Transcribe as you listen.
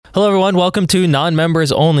Hello, everyone. Welcome to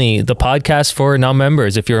Non-Members Only, the podcast for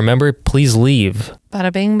non-members. If you're a member, please leave.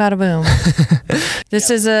 Bada bing, bada boom. This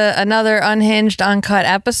is another unhinged, uncut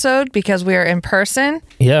episode because we are in person.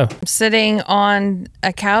 Yeah. I'm sitting on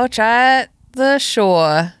a couch at the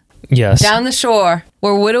shore. Yes. Down the shore.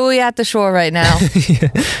 We're literally at the shore right now.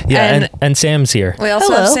 Yeah, and Sam's here. We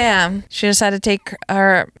also have Sam. She just had to take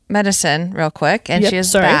her medicine real quick, and she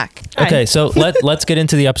is back. Okay, so let's get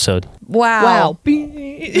into the episode. Wow. Ding,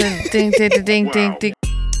 ding, ding, ding, ding.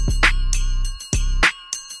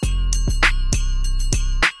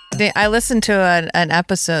 I listened to an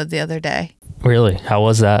episode the other day. Really? How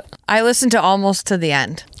was that? I listened to almost to the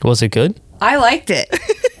end. Was it good? I liked it.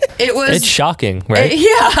 It's shocking, right? Yeah,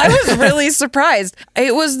 I was really surprised.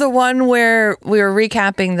 It was the one where we were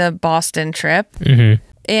recapping the Boston trip. Mm-hmm.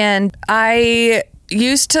 And I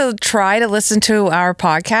used to try to listen to our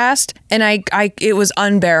podcast, and it was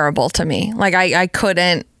unbearable to me. Like I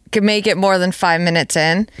couldn't make it more than 5 minutes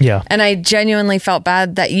in. Yeah. And I genuinely felt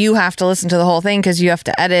bad that you have to listen to the whole thing because you have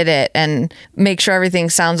to edit it and make sure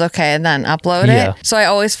everything sounds okay and then upload it. So I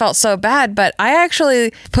always felt so bad, but I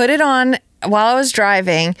actually put it on while I was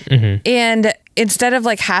driving, and instead of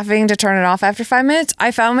like having to turn it off after 5 minutes, I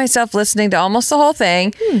found myself listening to almost the whole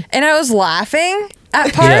thing, and I was laughing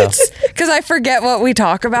at parts because I forget what we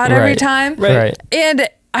talk about every time. Right. And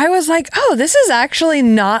I was like, oh, this is actually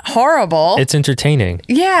not horrible. It's entertaining.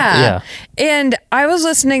 Yeah. And I was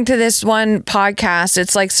listening to this one podcast.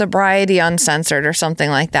 It's like Sobriety Uncensored or something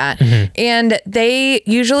like that. Mm-hmm. And they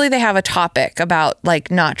have a topic about like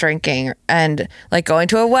not drinking and like going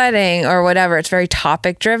to a wedding or whatever. It's very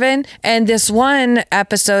topic driven. And this one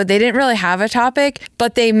episode, they didn't really have a topic,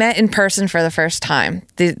 but they met in person for the first time,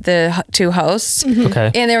 the two hosts. Mm-hmm.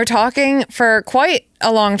 Okay. And they were talking for quite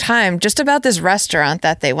a long time just about this restaurant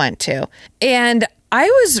that they went to. And I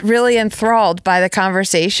was really enthralled by the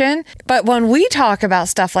conversation. But when we talk about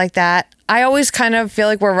stuff like that, I always kind of feel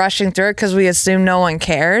like we're rushing through it because we assume no one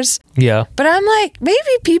cares. Yeah. But I'm like, maybe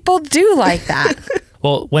people do like that.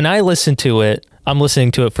 Well, when I listen to it, I'm listening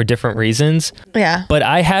to it for different reasons. Yeah. But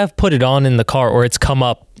I have put it on in the car or it's come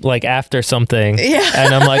up like after something. Yeah.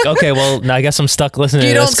 And I'm like, okay, well, I guess I'm stuck listening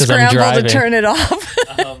to this because I'm driving. You don't scramble to turn it off.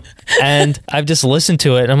 And I've just listened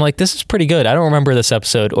to it and I'm like, this is pretty good. I don't remember this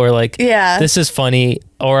episode, or like, this is funny,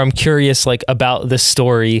 or I'm curious like about this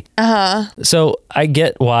story. So I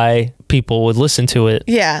get why people would listen to it.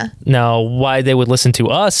 Yeah. Now, why they would listen to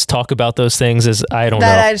us talk about those things is I don't know.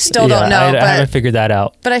 I still don't know. I haven't figured that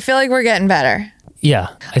out. But I feel like we're getting better. Yeah,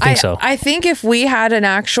 I think so. I think if we had an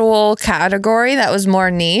actual category that was more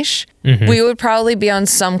niche, we would probably be on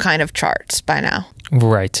some kind of charts by now.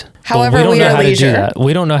 Right. However, we don't know how leisure. to do that.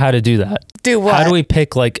 We don't know how to do that. Do what? How do we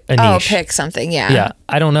pick like a niche? Oh, pick something. Yeah. Yeah.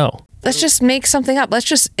 I don't know. Let's just make something up. Let's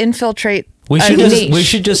just infiltrate. We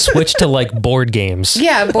should just switch to like board games.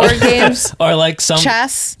 Yeah, board games. Or like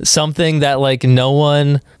chess. Something that like no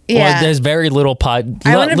one. Yeah. Or there's very little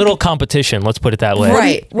little competition. Let's put it that way.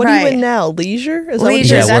 Right. What are you in now? Leisure? Is that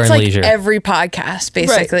leisure. Yeah, That's we're in like leisure. every podcast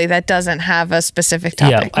basically that doesn't have a specific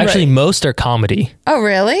topic. Yeah. Actually, most are comedy. Oh,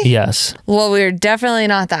 really? Yes. Well, we're definitely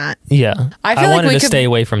not that. Yeah. I feel like wanted we to could stay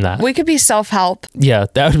away from that. We could be self-help. Yeah,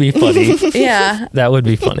 that would be funny. Yeah. That would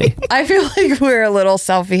be funny. I feel like we're a little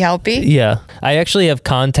selfie-helpy. Yeah. I actually have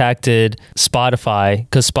contacted Spotify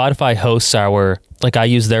because Spotify hosts I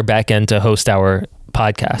use their back end to host our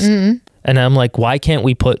podcast. Mm-hmm. And I'm like, why can't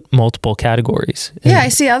we put multiple categories? Yeah, I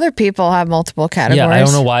see other people have multiple categories. Yeah, I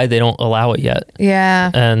don't know why they don't allow it yet. Yeah.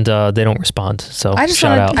 And they don't respond. So I just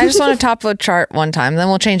want to top vote chart one time, then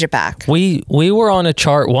we'll change it back. We were on a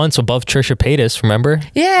chart once above Trisha Paytas, remember?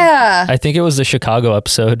 Yeah. I think it was the Chicago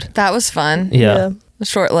episode. That was fun. Yeah.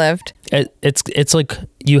 Short-lived. It's like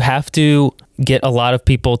you have to get a lot of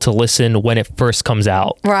people to listen when it first comes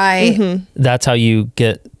out. Right. Mm-hmm. That's how you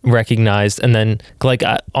get recognized. And then like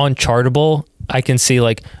on Chartable, I can see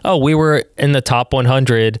like, oh, we were in the top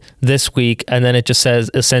 100 this week. And then it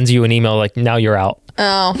sends you an email like, now you're out.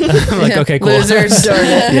 Oh. I'm like, okay, cool. Losers.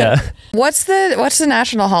 Yeah. What's the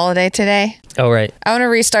national holiday today? Oh, right. I want to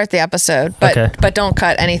restart the episode, but don't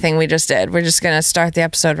cut anything we just did. We're just going to start the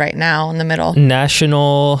episode right now in the middle.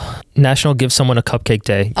 National Give Someone a Cupcake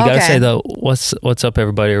Day. You got to say the what's up,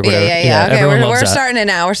 everybody, or whatever. Yeah. Okay, we're starting it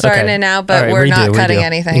now. We're starting it now, but we're not cutting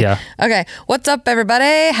anything. Yeah. Okay. What's up,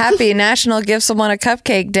 everybody? Happy National Give Someone a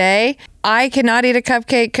Cupcake Day. I cannot eat a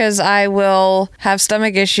cupcake because I will have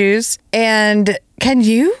stomach issues, and Can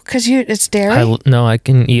you? Because it's dairy? No, I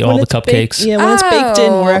can eat all the cupcakes. When it's baked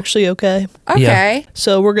in, we're actually okay. Okay. Yeah.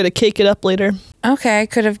 So we're going to cake it up later. Okay, I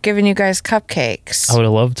could have given you guys cupcakes. I would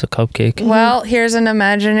have loved a cupcake. Well, here's an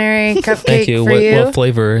imaginary cupcake Thank you. for you. What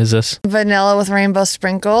flavor is this? Vanilla with rainbow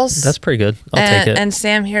sprinkles. That's pretty good. I'll take it. And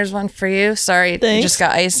Sam, here's one for you. Sorry, Thanks. just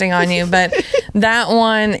got icing on you, but that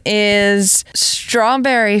one is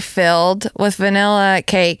strawberry filled with vanilla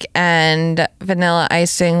cake and vanilla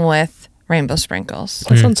icing with rainbow sprinkles.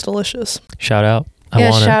 That sounds delicious. Shout out. I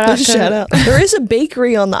want shout it. Shout out. There is a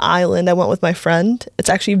bakery on the island I went with my friend. It's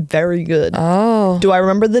actually very good. Oh. Do I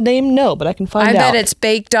remember the name? No, but I can find out. I bet it's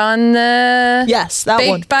baked on the... Yes, that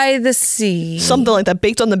one. Baked by the sea. Something like that.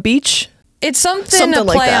 Baked on the beach? It's something to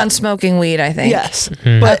like play that. on smoking weed, I think. Yes.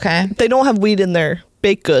 But Okay. they don't have weed in their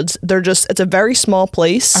baked goods. It's a very small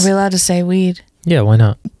place. Are we allowed to say weed? Yeah, why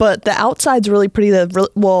not? But the outside's really pretty.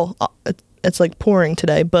 It's like pouring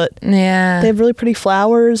today, but Yeah. they have really pretty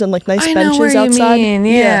flowers and like nice I know benches where you outside. mean.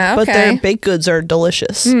 Yeah, but their okay. baked goods are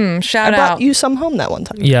delicious. Shout I out. brought you some home that one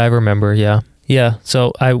time. Yeah, I remember. Yeah.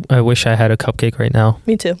 So I wish I had a cupcake right now.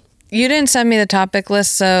 Me too. You didn't send me the topic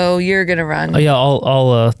list, so you're going to run. Oh yeah,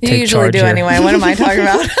 I'll You take usually charge do here. anyway. What am I talking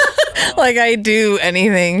about? Like I do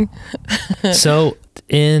anything. So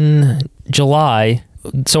in July,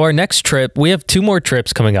 so our next trip, we have 2 more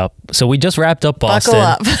trips coming up. So we just wrapped up Boston.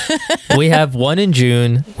 Buckle up. We have one in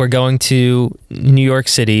June. We're going to New York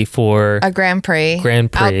City for A Grand Prix.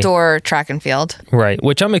 Outdoor track and field. Right,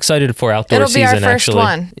 which I'm excited for outdoor It'll be season. our first actually,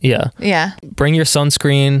 one. Yeah. Yeah. Bring your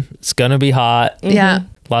sunscreen. It's gonna be hot. Yeah.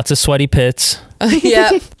 Lots of sweaty pits.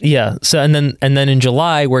 Yeah. Yeah. So and then in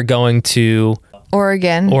July we're going to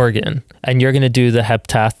Oregon. and you're gonna do the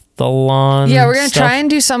heptathlon. Yeah, we're going to stuff? try and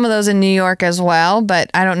do some of those in New York as well, but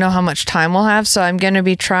I don't know how much time we'll have. So I'm going to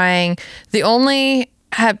be trying. The only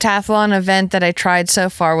heptathlon event that I tried so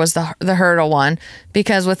far was the hurdle one,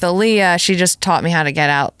 because with Aaliyah, she just taught me how to get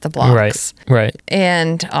out the blocks. Right.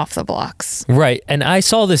 And off the blocks. Right. And I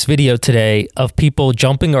saw this video today of people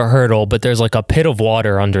jumping a hurdle, but there's like a pit of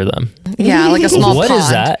water under them. Yeah, like a small What pond. is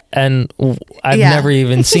that? And I've Yeah. never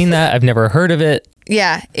even seen that. I've never heard of it.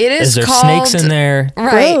 Yeah, it is. Is there called, snakes in there?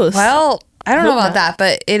 Right. Gross. Well, I don't know about that,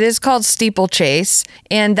 but it is called steeplechase,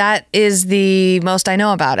 and that is the most I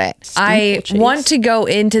know about it. I Steeplechase. want to go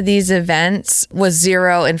into these events with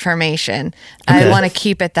zero information. Okay. I want to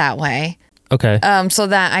keep it that way. Okay. So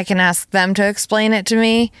that I can ask them to explain it to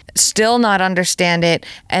me, still not understand it,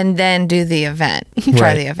 and then do the event, try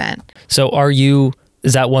Right. the event. So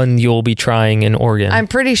is that one you'll be trying in Oregon? I'm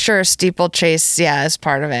pretty sure steeplechase, is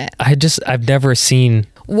part of it. I've never seen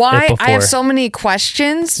Why? it before. I have so many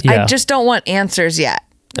questions. Yeah. I just don't want answers yet.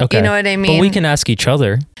 Okay. You know what I mean? But we can ask each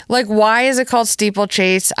other. Like, why is it called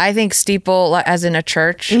steeplechase? I think steeple like, as in a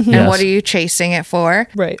church. And Yes. what are you chasing it for?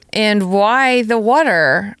 Right. And why the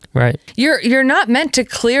water? Right. You're not meant to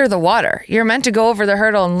clear the water. You're meant to go over the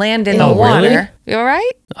hurdle and land in the Oh, water. really? You all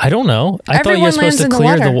right? I don't know. I thought you Everyone were supposed lands to in the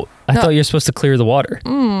clear water. I thought you were supposed to clear the water.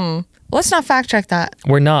 Let's not fact check that.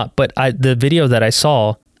 We're not, but the video that I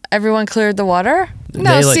saw, Everyone cleared the water? No,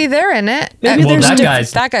 They, like- see, they're in it. Maybe well,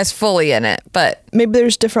 there's that guy's fully in it, but Maybe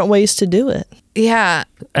there's different ways to do it. yeah.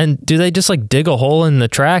 and do they just like dig a hole in the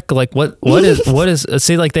track? Like what is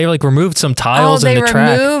see, like they like removed some tiles in they the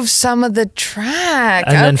track removed some of the track.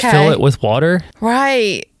 and then Okay. fill it with water?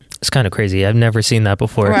 Right. It's kind of crazy. I've never seen that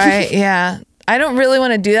before. Right. Yeah. I don't really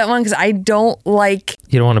want to do that one because I don't like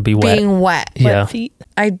You don't want to be wet. being wet. Yeah. Wet feet.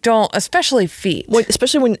 I don't, especially feet.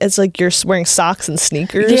 Especially when it's like you're wearing socks and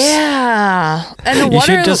sneakers. Yeah. And the You water.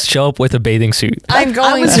 should just show up with a bathing suit. I'm I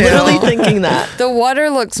going was to. literally thinking that. The water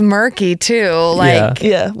looks murky too. Like,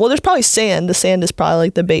 Yeah. Well, there's probably sand. The sand is probably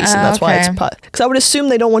like the base, and that's why it's Okay. because I would assume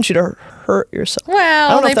they don't want you to hurt yourself. I well,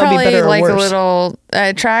 don't know they if that'd be probably better or like a worse. little.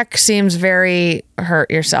 Track seems very hurt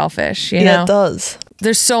yourselfish. You Yeah, know, it does.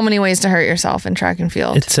 there's so many ways to hurt yourself in track and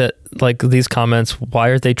field. It's like these comments, why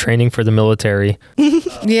are they training for the military?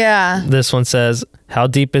 Yeah. This one says, how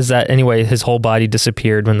deep is that? Anyway, his whole body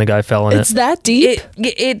disappeared when the guy fell in It's it. that deep.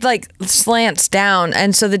 It like slants down,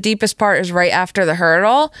 and so the deepest part is right after the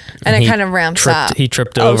hurdle, and it He kind of ramps tripped, up. He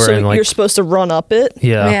tripped Oh, over so and like, you're supposed to run up it?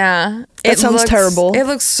 yeah. Yeah. That sounds terrible. It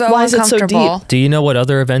looks so Why is it so uncomfortable. deep? Do you know what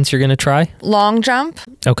other events you're going to try? Long jump,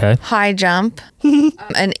 Okay. high jump,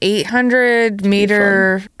 an 800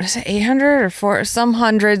 meter, is it 800 or some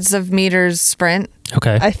hundreds of meters sprint?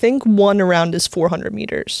 Okay. I think one around is 400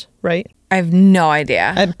 meters, right? I have no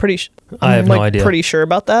idea. I'm pretty. I have no idea. Pretty sure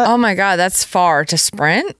about that. Oh my God, that's far to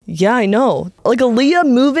sprint. Yeah, I know. Like Aaliyah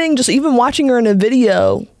moving, just even watching her in a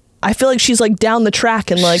video, I feel like she's like down the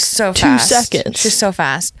track in like She's so 2 fast. seconds. She's so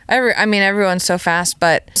fast. I mean, everyone's so fast,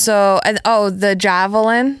 but so, and the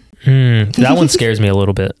javelin. That one scares me a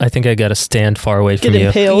little bit. I think I got to stand far away from you.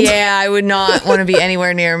 Impaled. Yeah, I would not want to be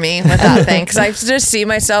anywhere near me with that thing because I just see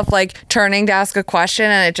myself like turning to ask a question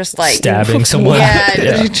and it just like stabbing someone. Yeah,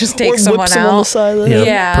 it just takes someone out. On the side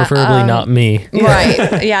yeah, preferably not me.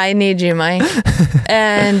 Right. Yeah, I need you, Mike.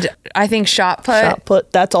 And I think shot put. Shot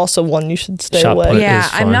put. That's also one you should stay Shot away. put Yeah,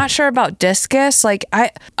 is fun. I'm not sure about discus. Like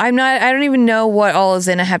I don't even know what all is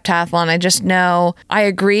in a heptathlon. I just know I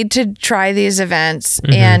agreed to try these events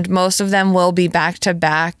and most of them will be back to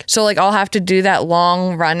back. So like I'll have to do that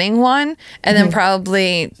long running one and then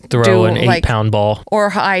probably throw an 8-pound ball or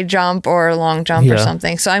high jump or long jump or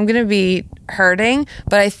something. So I'm going to be hurting,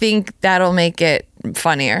 but I think that'll make it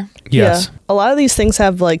funnier. Yes. Yeah. A lot of these things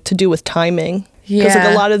have like to do with timing. Yeah. Because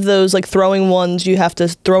like a lot of those like throwing ones, you have to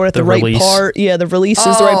throw it at the right release. part. Yeah, the release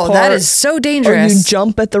is the right part. That is so dangerous. Or you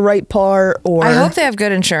jump at the right part. Or I hope they have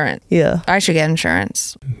good insurance. Yeah. I should get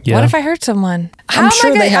insurance. Yeah. What if I hurt someone? How I'm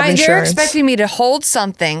sure they have You're insurance. expecting me to hold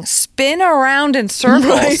something, spin around in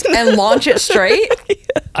circles, and launch it straight?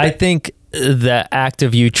 I think the act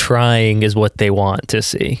of you trying is what they want to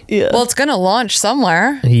see. Yeah. Well, it's going to launch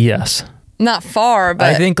somewhere. Yes. Not far, but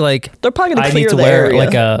I think like they're probably gonna I clear need to the wear area.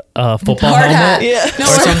 like a football Hard helmet hat. or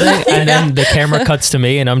something, and then the camera cuts to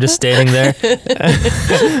me, and I'm just standing there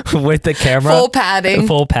with the camera, full padding.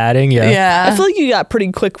 full padding. Yeah, Yeah. I feel like you got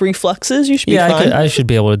pretty quick reflexes. You should be yeah. fine. I should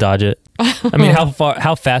be able to dodge it. I mean,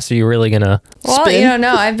 how fast are you really gonna? Well, spin. you don't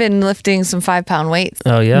know. I've been lifting some 5-pound weights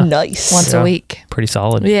Oh yeah, Nice. once a week. pretty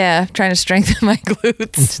solid. Yeah, trying to strengthen my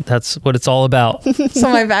glutes That's what it's all about. so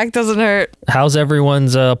my back doesn't hurt. How's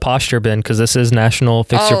everyone's posture been? Because this is National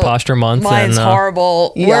Fix Your Posture Month. Mine's and,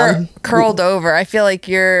 horrible. yeah. We're curled over. I feel like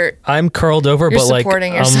you're I'm curled over, You're but like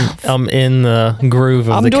supporting yourself. I'm in the groove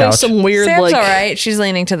of I'm the doing couch. some weird Sam's like all right. She's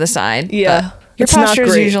leaning to the side. yeah. but your It's not posture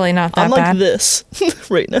is great. usually not that I'm like bad. this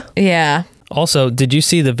right now. Yeah. Also, did you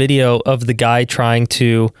see the video of the guy trying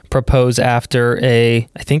to propose after I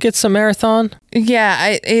think it's a marathon?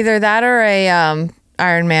 Yeah, either that or a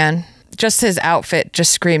Iron Man. Just his outfit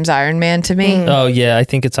just screams Iron Man to me. Oh yeah, I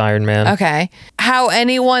think it's Iron Man. Okay. How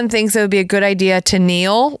anyone thinks it would be a good idea to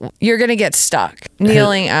kneel, you're going to get stuck.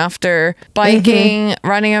 Kneeling after biking,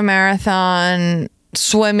 running a marathon,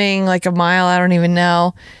 swimming like a mile, I don't even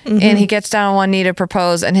know. And he gets down on one knee to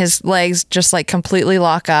propose and his legs just like completely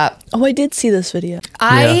lock up. Oh, I did see this video.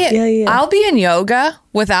 Yeah. I'll be in yoga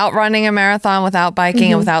without running a marathon, without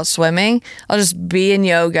biking, and without swimming. I'll just be in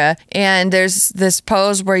yoga. And there's this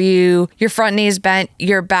pose where your front knee is bent,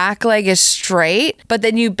 your back leg is straight, but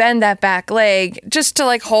then you bend that back leg just to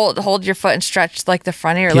like hold your foot and stretch like the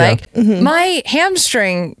front of your leg. My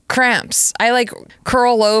hamstring cramps. I like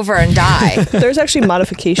curl over and die. There's actually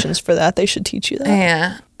modifications for that. They should teach you that.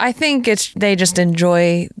 Yeah. I think they just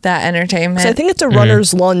enjoy that entertainment. So I think it's a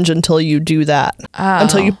runner's lunge until you do that.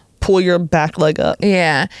 Until you pull your back leg up.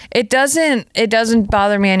 Yeah. It doesn't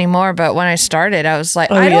bother me anymore, but when I started, I was like,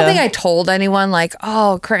 I don't think I told anyone like,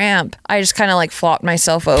 oh, cramp. I just kind of like flopped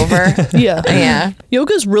myself over. Yeah. Yeah.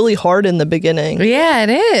 Yoga's really hard in the beginning. Yeah, it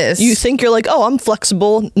is. You think you're like, oh, I'm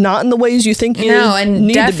flexible, not in the ways you think you No, and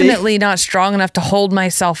need definitely not strong enough to hold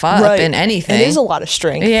myself up to be. Right. in anything. It is a lot of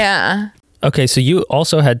strength. Yeah. Okay, so you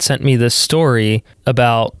also had sent me this story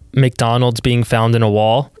about McDonald's being found in a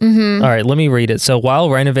wall. All right, let me read it. So while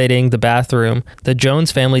renovating the bathroom, the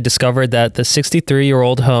Jones family discovered that the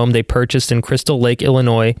 63-year-old home they purchased in Crystal Lake,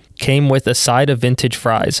 Illinois, came with a side of vintage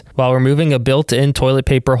fries. While removing a built-in toilet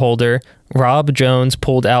paper holder, Rob Jones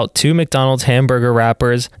pulled out 2 McDonald's hamburger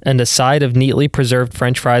wrappers and a side of neatly preserved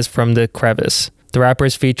French fries from the crevice. The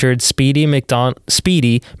wrappers featured Speedy,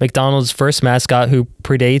 McDonald's first mascot, who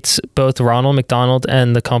predates both Ronald McDonald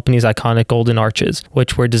and the company's iconic golden arches,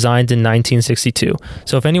 which were designed in 1962.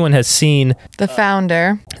 So if anyone has seen The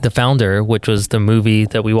Founder, which was the movie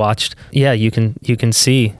that we watched, yeah, you can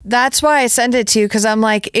see. that's why I sent it to you, because I'm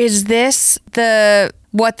like, is this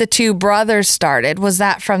what the 2 brothers started? Was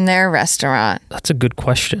that from their restaurant? That's a good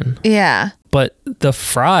question. Yeah. But the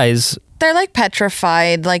fries, They're like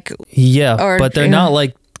petrified, like, yeah, Or, but they're not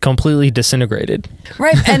like completely disintegrated.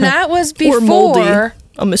 right. And that was Or moldy, before,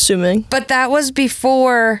 I'm assuming. but that was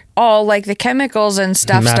before all like the chemicals and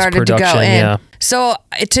stuff Mass started to go production, in. yeah. So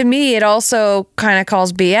to me, it also kind of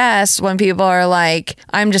calls BS when people are like,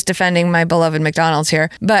 I'm just defending my beloved McDonald's here.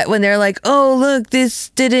 But when they're like, oh, look, this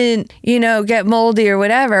didn't, get moldy or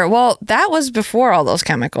whatever. Well, that was before all those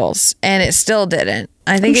chemicals and it still didn't.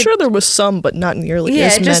 I think I'm sure there was some, but not nearly yeah,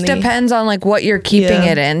 as it just many. depends on like what you're keeping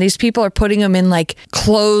Yeah. it in. These people are putting them in like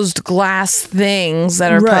closed glass things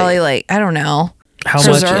that are Right. probably like, I don't know. How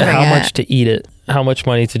preserving much it. to eat it? how much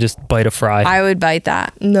money to just bite a fry? I would bite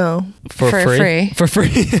that. No. For free? For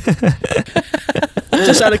free.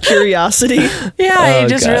 Just out of curiosity. Yeah, you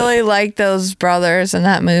just really like those brothers in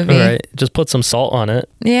that movie. All right. Just put some salt on it.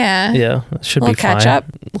 Yeah. Yeah. It should be fine. Ketchup.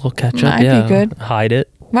 A little ketchup. Might be good. Hide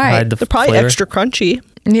it. Right. Hide They're probably flavor. extra crunchy.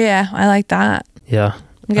 Yeah, I like that. Yeah.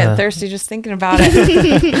 I'm getting thirsty just thinking about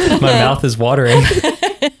it. My mouth is watering.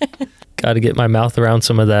 Got to get my mouth around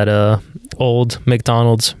some of that old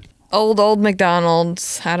McDonald's. Old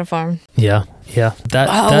McDonald's had a farm. Yeah. Yeah.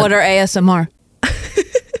 What are ASMR?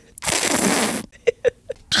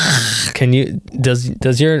 Can you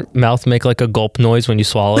does your mouth make like a gulp noise when you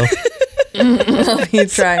swallow? You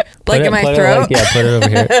try. Like in my throat? Yeah, put it over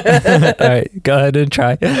here. All right, go ahead and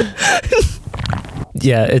try.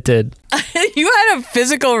 Yeah, it did. You had a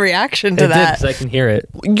physical reaction to that. Because I can hear it.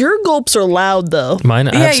 Your gulps are loud though. Mine,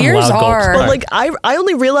 I have some yours loud are. gulps. But like I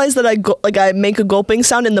only realize that I make a gulping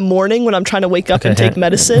sound in the morning when I'm trying to wake up and take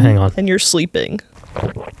medicine. Hang on. And you're sleeping.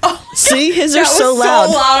 Oh, see, his are that so was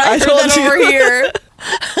loud. I heard told that you. over here.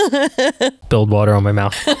 Build water on my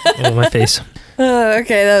mouth, on my face.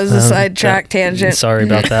 Okay, that was a sidetrack tangent. Sorry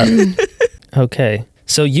about that. Okay.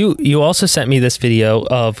 So you also sent me this video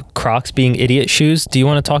of Crocs being idiot shoes. Do you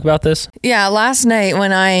want to talk about this? Yeah, last night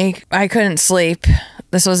when I couldn't sleep,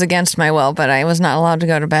 this was against my will, but I was not allowed to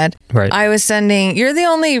go to bed. Right. I was sending, you're the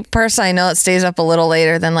only person I know that stays up a little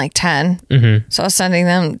later than like 10. Mm-hmm. So I was sending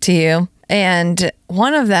them to you. And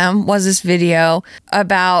one of them was this video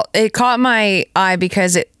about, it caught my eye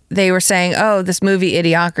because they were saying, oh, this movie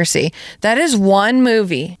Idiocracy. That is one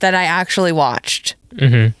movie that I actually watched.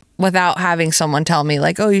 Mm-hmm. Without having someone tell me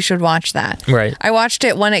like, oh, you should watch that. Right. I watched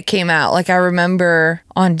it when it came out. Like I remember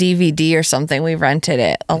on DVD or something, we rented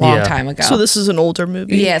it a long time ago. So this is an older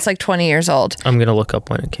movie. Yeah, it's like 20 years old. I'm going to look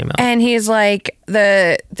up when it came out. And he's like,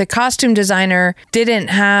 the costume designer didn't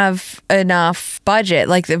have enough budget,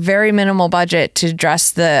 like the very minimal budget to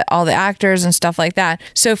dress all the actors and stuff like that.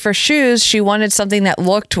 So for shoes, she wanted something that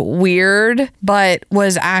looked weird, but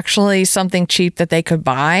was actually something cheap that they could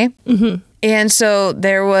buy. Mm-hmm. And so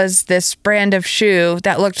there was this brand of shoe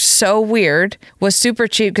that looked so weird, was super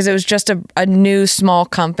cheap because it was just a new small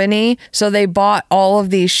company. So they bought all of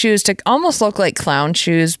these shoes to almost look like clown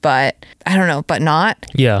shoes, but I don't know, but not.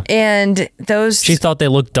 Yeah. And those... She thought they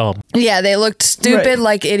looked dumb. Yeah, they looked stupid,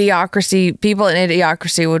 like Idiocracy, people in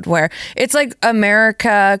Idiocracy would wear. It's like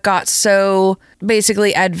America got so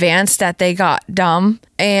basically advanced that they got dumb,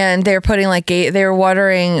 and they're putting like they're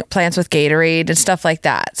watering plants with Gatorade and stuff like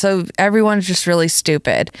that. So everyone's just really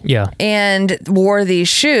stupid. Yeah. And wore these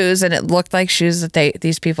shoes, and it looked like shoes that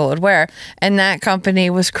these people would wear. And that company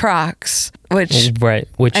was Crocs.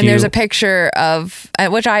 There's a picture of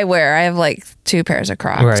which I wear. I have like 2 pairs of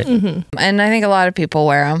Crocs, right? Mm-hmm. And I think a lot of people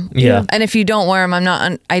wear them. Yeah. And if you don't wear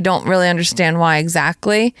them, I don't really understand why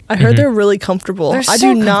exactly. I heard they're really comfortable. They're I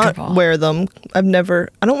so do not comfortable. wear them. I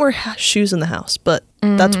don't wear shoes in the house, but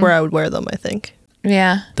that's where I would wear them, I think.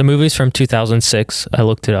 Yeah. The movie's from 2006. I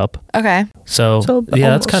looked it up. Okay. So yeah,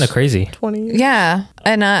 that's kind of crazy. 20 years. Yeah.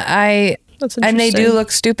 And That's interesting. and they do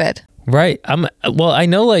look stupid. Right. I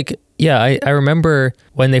know, like, yeah, I remember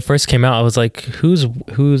when they first came out, I was like, who's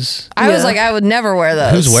I was like, I would never wear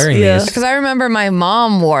those. who's wearing these? Because I remember my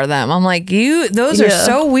mom wore them. I'm like, those are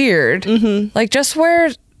so weird. Mm-hmm. Like, just wear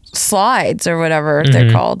slides or whatever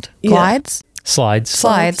they're called. Glides?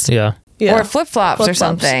 Slides. Yeah. Or flip-flops or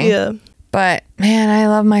something. Yeah. But man, I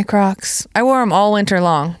love my Crocs. I wore them all winter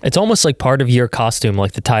long. It's almost like part of your costume,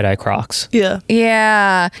 like the tie-dye Crocs. Yeah.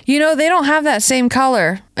 Yeah. You know, they don't have that same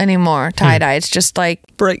color anymore, tie-dye. It's just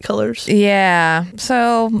like... bright colors. Yeah.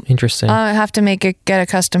 So... Interesting. I have to get a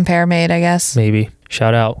custom pair made, I guess. Maybe.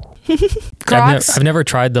 Shout out. Crocs. I've never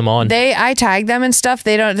tried them on. I tag them and stuff.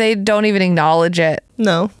 They don't even acknowledge it.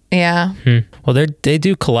 No. Yeah. Well, they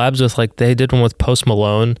do collabs with, like, they did one with Post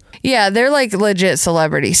Malone. Yeah, they're like legit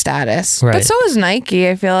celebrity status. Right. But so is Nike,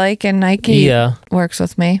 I feel like, and Nike works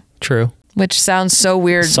with me. True. Which sounds so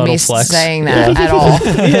weird Subtle me flex. saying that at all.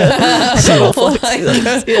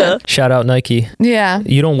 Yeah. Shout out Nike. Yeah.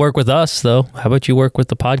 You don't work with us though. How about you work with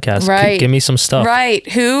the podcast? Right. Give me some stuff. Right.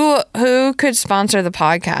 Who could sponsor the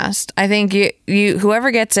podcast? I think you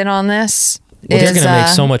whoever gets in on this they're going to make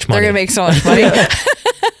so much money. They're going to make so much money.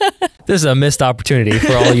 This is a missed opportunity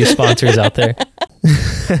for all you sponsors out there.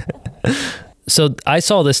 So I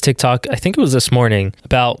saw this TikTok, I think it was this morning,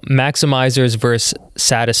 about maximizers versus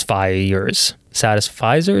satisfiers.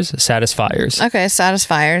 Satisfiers. Okay,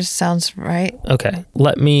 satisfiers sounds right. Okay,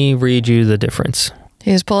 let me read you the difference.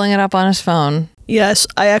 He was pulling it up on his phone. Yes,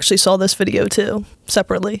 I actually saw this video too,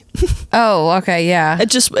 separately. Oh, okay, yeah.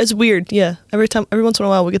 It's weird, yeah. Every once in a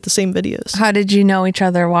while we get the same videos. How did you know each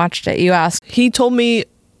other watched it? You asked. He told me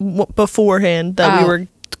beforehand that we were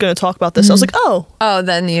going to talk about this. I was like, oh,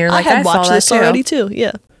 then you're like, I had watched this already too.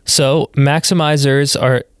 Yeah. So maximizers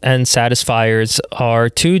and satisfiers are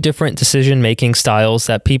two different decision-making styles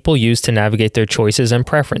that people use to navigate their choices and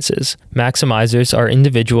preferences. Maximizers are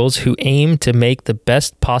individuals who aim to make the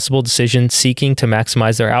best possible decision, seeking to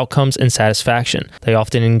maximize their outcomes and satisfaction. They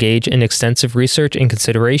often engage in extensive research and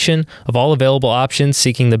consideration of all available options,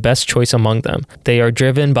 seeking the best choice among them. They are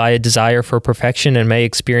driven by a desire for perfection and may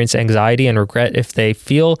experience anxiety and regret if they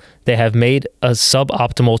feel they have made a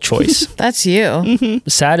suboptimal choice. That's you. Mm-hmm.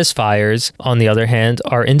 Satisfiers, on the other hand,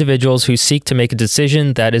 are individuals who seek to make a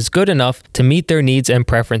decision that is good enough to meet their needs and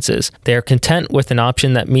preferences. They are content with an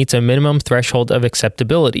option that meets a minimum threshold of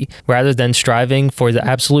acceptability, rather than striving for the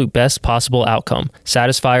absolute best possible outcome.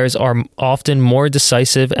 Satisfiers are often more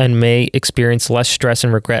decisive and may experience less stress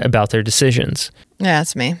and regret about their decisions. Yeah,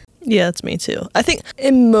 that's me. Yeah, it's me too. I think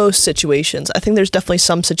in most situations, I think there's definitely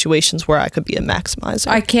some situations where I could be a maximizer.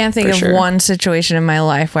 I can't think of one situation in my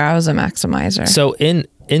life where I was a maximizer. So in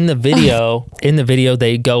the video,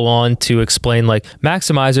 they go on to explain like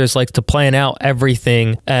maximizers like to plan out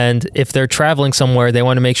everything, and if they're traveling somewhere, they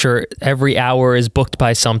want to make sure every hour is booked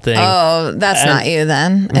by something. Oh, that's not you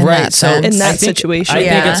then. Right. So in that situation, I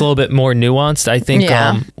think it's a little bit more nuanced. I think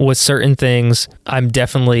with certain things, I'm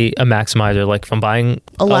definitely a maximizer. Like if I'm buying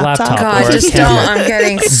a laptop God, or just don't. I'm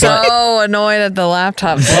getting so annoyed at the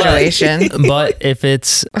laptop situation. But if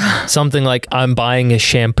it's something like I'm buying a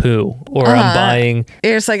shampoo or I'm buying...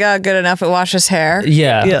 You're just like, oh, good enough. It washes hair.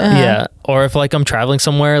 Yeah. Or if like I'm traveling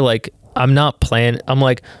somewhere, like I'm not planning. I'm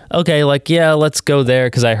like, okay, like, yeah, let's go there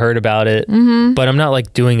because I heard about it. Mm-hmm. But I'm not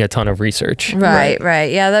like doing a ton of research.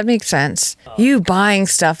 Right. Yeah, that makes sense. You buying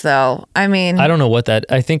stuff though. I mean, I don't know what that,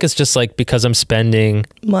 I think it's just like because I'm spending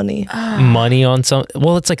money on some,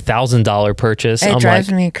 well, it's like $1,000 purchase. It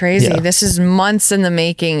drives me crazy. Yeah. This is months in the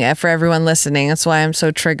making for everyone listening. That's why I'm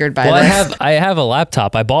so triggered by this. I have a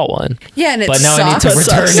laptop. I bought one. Yeah, and it but now sucks. I need to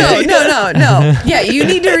return it. No. Yeah, you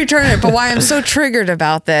need to return it. But why I'm so triggered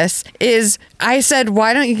about this is I said,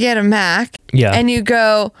 why don't you get a Mac? Yeah. And you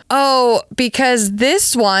go, oh, because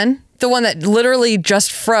this one, the one that literally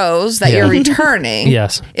just froze that you're returning,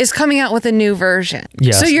 is coming out with a new version.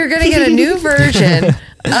 Yes. So you're going to get a new version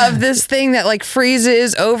of this thing that like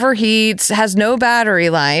freezes, overheats, has no battery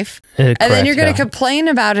life. And then you're going to complain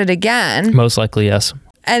about it again. Most likely, yes.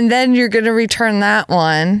 And then you're going to return that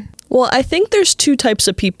one. Well, I think there's two types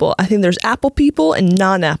of people. I think there's Apple people and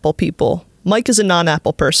non-Apple people. Mike is a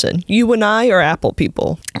non-Apple person. You and I are Apple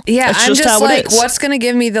people. Yeah, I'm just like, what's going to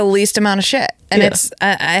give me the least amount of shit? And it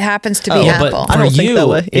happens to be Apple. But for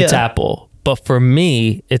you, it's Apple. But for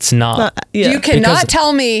me, it's not. You cannot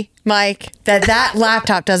tell me, Mike, that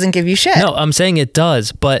laptop doesn't give you shit. No, I'm saying it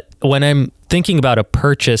does. But when I'm thinking about a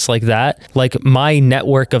purchase like that, like my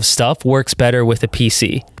network of stuff works better with a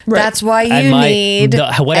PC. Right. That's why you need an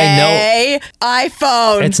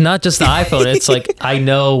iPhone. It's not just the iPhone. It's like I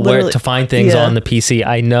know where to find things on the PC.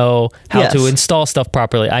 I know how to install stuff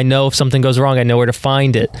properly. I know if something goes wrong, I know where to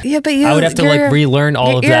find it. Yeah, but I would have to like relearn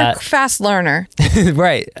all of that. You're a fast learner.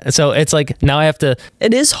 Right. So it's like now I have to.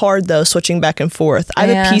 It is hard though, switching back and forth. I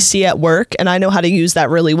have a PC at work and I know how to use that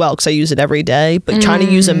really well because I use it every day. But trying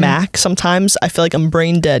to use a Mac, sometimes I feel like I'm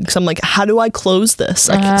brain dead because I'm like, how do I close this?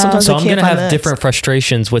 Sometimes I'm going to have different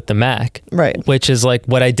frustrations with the Mac, right? Which is like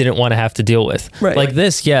what I didn't want to have to deal with. Right. Like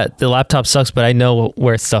this, the laptop sucks, but I know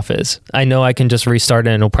where stuff is. I know I can just restart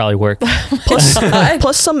it and it'll probably work.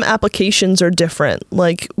 Plus some applications are different.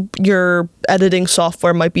 Like your editing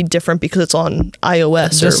software might be different because it's on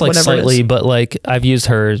iOS just or like whatever slightly, it is. but like I've used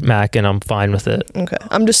her Mac and I'm fine with it. Okay.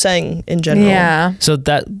 I'm just saying in general. Yeah. So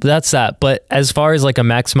that's that. But as far as like a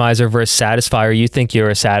maximizer versus satisfier, you think you're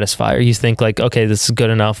a satisfier. You think like, okay, this is good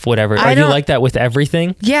enough, whatever. Are you like that with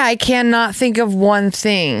everything? Yeah, I cannot think of one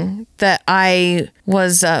thing that I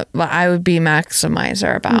would be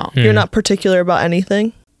maximizer about. You're not particular about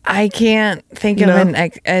anything? I can't think of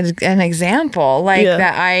an example like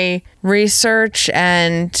that I research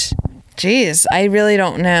and... Jeez, I really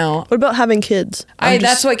don't know. What about having kids?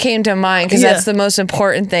 That's what came to mind because that's the most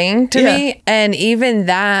important thing to me. And even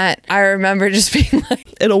that, I remember just being like,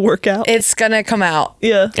 it'll work out. It's gonna come out.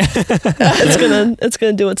 Yeah, it's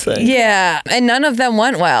gonna do its thing. Yeah, and none of them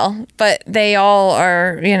went well, but they all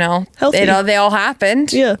are, healthy. They all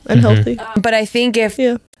happened. Yeah, and healthy. But I think if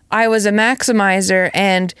I was a maximizer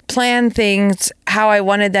and planned things how I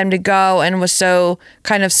wanted them to go and was so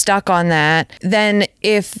kind of stuck on that, then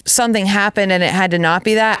if something happened and it had to not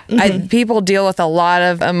be that, people deal with a lot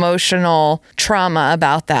of emotional trauma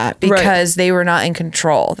about that because they were not in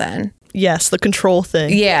control then. Yes, the control thing.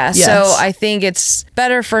 Yeah, yes. So I think it's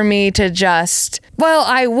better for me to just, well,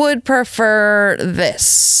 I would prefer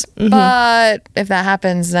this. But if that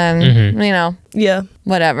happens, then,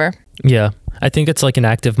 whatever. Yeah. I think it's like an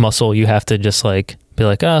active muscle. You have to just like be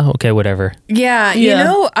like, oh, okay, whatever. Yeah. You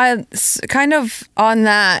know, I kind of on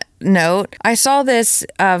that note, I saw this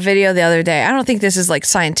video the other day. I don't think this is like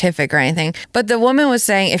scientific or anything, but the woman was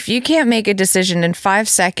saying, if you can't make a decision in 5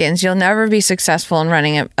 seconds, you'll never be successful in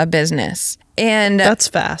running a business. And that's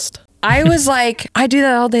fast. I was like, I do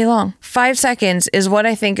that all day long. 5 seconds is what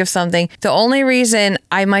I think of something. The only reason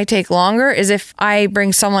I might take longer is if I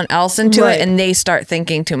bring someone else into it and they start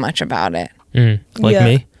thinking too much about it. Like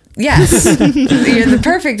me? Yes. You're the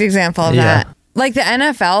perfect example of that. Like the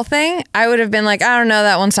NFL thing, I would have been like, I don't know,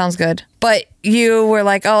 that one sounds good. But you were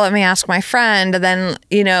like, oh, let me ask my friend. And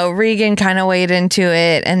then, Regan kind of weighed into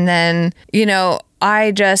it. And then,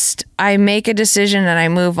 I make a decision and I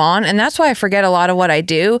move on. And that's why I forget a lot of what I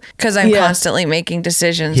do, because I'm constantly making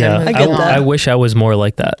decisions and moving on. I wish I was more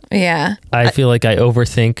like that. Yeah. I feel like I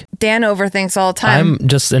overthink. Dan overthinks all the time. I'm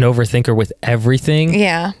just an overthinker with everything.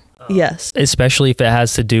 Yeah. Yes. Especially if it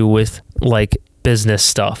has to do with like business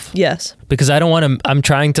stuff. Yes. Because I'm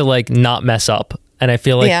trying to like not mess up. And I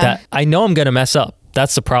feel like that I know I'm going to mess up.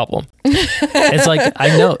 That's the problem. It's like,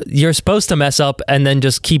 I know you're supposed to mess up and then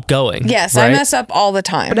just keep going. Yes, right? I mess up all the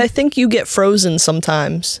time. But I think you get frozen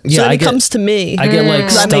sometimes. So when it comes to me, I get like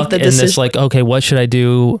stuck in this like, okay, what should I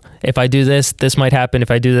do? If I do this, this might happen.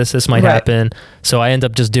 If I do this, this might happen. So I end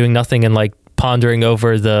up just doing nothing and like pondering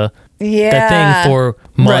over the thing for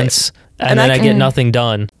months and then I get nothing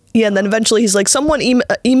done. Yeah, and then eventually he's like, someone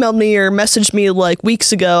emailed me or messaged me like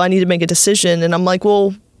weeks ago, I need to make a decision. And I'm like,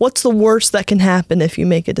 well, what's the worst that can happen if you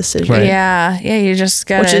make a decision? Right. Yeah, you just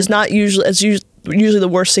got Which is not usually, usually the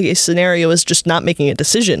worst case scenario is just not making a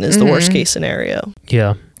decision is the worst case scenario.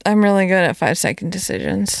 Yeah. I'm really good at 5-second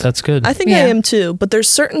decisions. That's good. I think I am too, but there's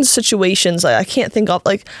certain situations I can't think of.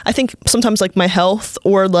 Like, I think sometimes like my health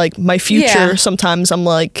or like my future, sometimes I'm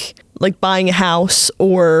like buying a house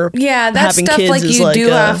or that's having stuff kids like is you like do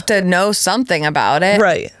have to know something about it.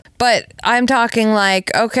 Right. But I'm talking like,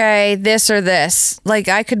 okay, this or this. Like,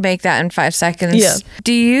 I could make that in 5 seconds. Yeah.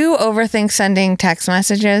 Do you overthink sending text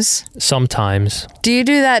messages? Sometimes. Do you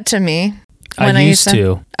do that to me? I used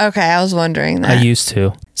to. Okay, I was wondering that. I used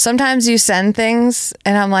to. Sometimes you send things,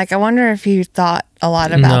 and I'm like, I wonder if you thought a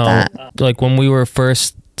lot about that. Like when we were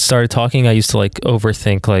first started talking, I used to like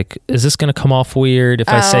overthink, like, is this going to come off weird if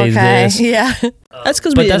I say this? Yeah. That's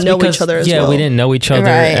because we didn't know each other as well. Yeah, we didn't know each other.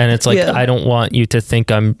 Right. And it's like, I don't want you to think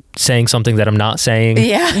I'm saying something that I'm not saying.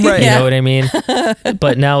 Yeah. Right. You know what I mean?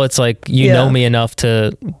 But now it's like, you know me enough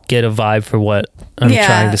to get a vibe for what I'm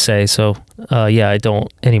trying to say. So, I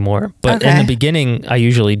don't anymore. But in the beginning, I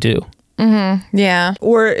usually do. Mm-hmm. Yeah.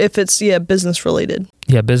 Or if it's, business related.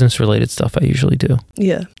 Yeah, business related stuff I usually do.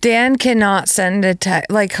 Yeah. Dan cannot send a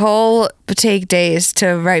text. Like, he'll take days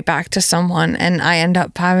to write back to someone, and I end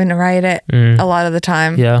up having to write it a lot of the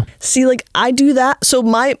time. Yeah. See, like, I do that. So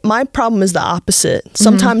my problem is the opposite.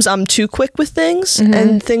 Sometimes I'm too quick with things,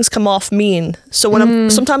 and things come off mean. So when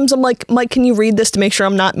sometimes I'm like, Mike, can you read this to make sure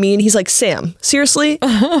I'm not mean? He's like, Sam, seriously?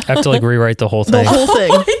 I have to like rewrite the whole thing. The whole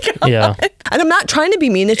thing. Oh yeah. And I'm not trying to be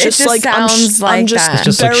mean. It's just like, I'm just it's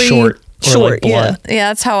just very like short. Short, like yeah,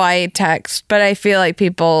 that's how I text. But I feel like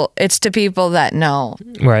it's to people that know.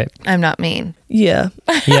 Right. I'm not mean. Yeah.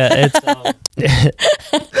 Yeah, it's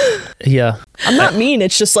yeah. I'm not mean.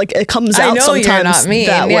 It's just like it comes out sometimes you're not mean.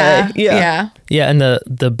 That way. Yeah. Yeah, and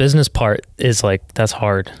the business part is like, that's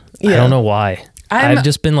hard. Yeah. I don't know why. I've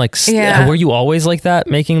just been like, were you always like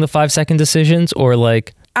that, making the 5-second decisions, or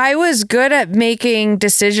like? I was good at making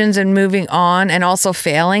decisions and moving on, and also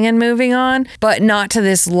failing and moving on, but not to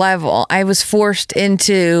this level. I was forced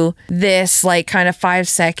into this like kind of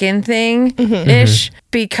 5-second thing ish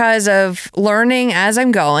because of learning as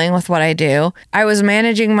I'm going with what I do. I was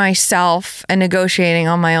managing myself and negotiating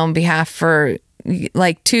on my own behalf for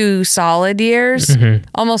like 2 solid years,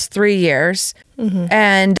 almost 3 years.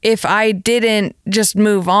 And if I didn't just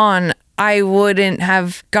move on, I wouldn't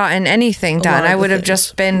have gotten anything done. I would have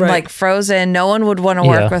just been like frozen. No one would want to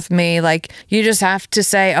work with me. Like, you just have to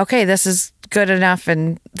say, okay, this is good enough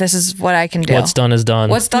and this is what I can do. What's done is done.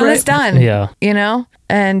 What's done is done. Yeah. You know?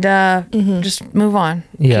 and just move on.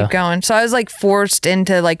 Keep going. So I was like forced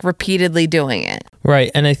into like repeatedly doing it.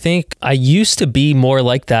 Right. And I think I used to be more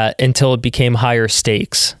like that until it became higher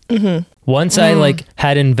stakes. Once I like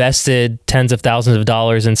had invested tens of thousands of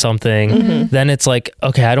dollars in something, then it's like,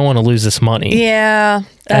 okay, I don't want to lose this money. Yeah.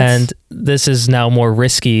 And this is now more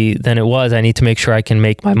risky than it was. I need to make sure I can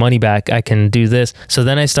make my money back. I can do this. So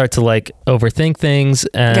then I start to like overthink things,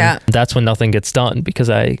 and that's when nothing gets done because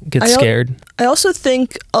I get scared. I also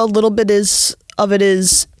think a little bit of it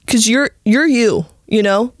is because you're you. You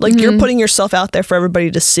know, like you're putting yourself out there for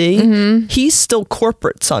everybody to see. He's still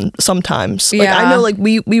corporate sometimes. Like I know, like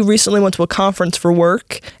we recently went to a conference for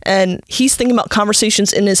work, and he's thinking about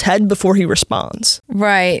conversations in his head before he responds.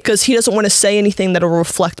 Right. Because he doesn't want to say anything that'll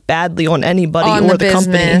reflect badly on anybody or the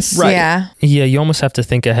company. Right. Yeah. Yeah. You almost have to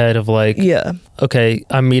think ahead of like, okay,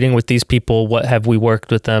 I'm meeting with these people. What have we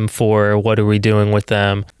worked with them for? What are we doing with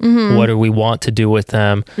them? What do we want to do with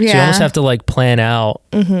them? So you almost have to like plan out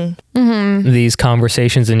these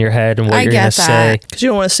conversations in your head and what you're going to say. Because you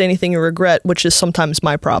don't want to say anything you regret, which is sometimes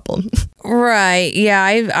my problem. Right. Yeah.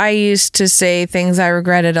 I used to say things I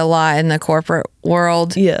regretted a lot in the corporate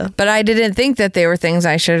world. Yeah. But I didn't think that they were things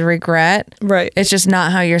I should regret. Right. It's just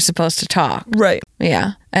not how you're supposed to talk. Right.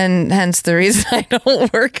 Yeah. And hence the reason I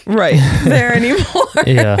don't work there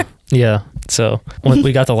anymore. Yeah. So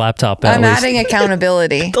we got the laptop at I'm least. Adding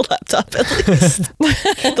accountability. The laptop at least.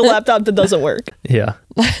 The laptop that doesn't work. Yeah.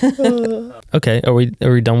 Okay. Are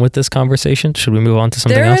we done with this conversation? Should we move on to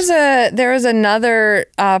something else? There was another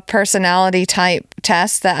personality type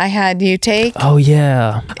test that I had you take. Oh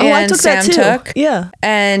yeah. And I took Sam that too. Yeah.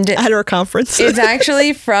 And at our conference. It's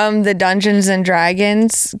actually from the Dungeons and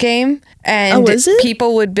Dragons game. And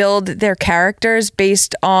people would build their characters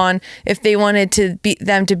based on if they wanted to be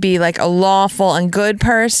them to be like a lawful and good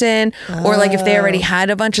person, or like if they already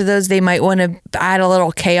had a bunch of those, they might want to add a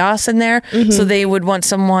little chaos in there. So they would want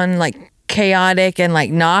someone like chaotic and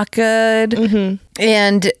like not good.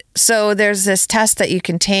 And so there's this test that you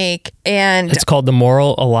can take, and it's called the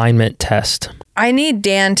moral alignment test. I need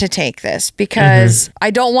Dan to take this because I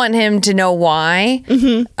don't want him to know why.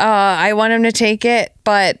 I want him to take it,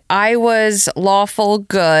 but I was lawful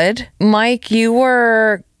good. Mike, you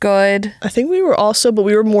were good. I think we were also, but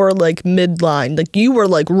we were more like midline. Like you were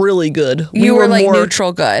like really good. You were like more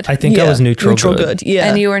neutral good. I think I was neutral good. Yeah.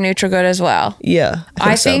 And you were neutral good as well. Yeah.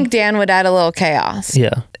 I think Dan would add a little chaos.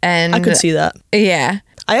 Yeah. And I could see that. Yeah.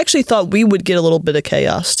 I actually thought we would get a little bit of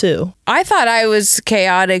chaos too. I thought I was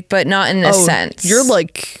chaotic, but not in this sense. You're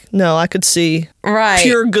like, no, I could see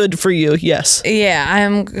pure good for you. Yes. Yeah,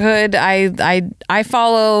 I'm good. I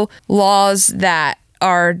follow laws that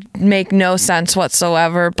make no sense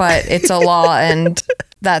whatsoever, but it's a law and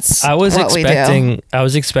that's what we do. I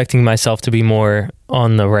was expecting myself to be more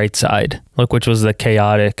on the right side, like which was the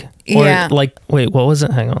chaotic. Yeah. Or like, wait, what was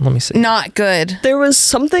it? Hang on, let me see. Not good. There was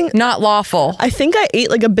something. Not lawful. I think I ate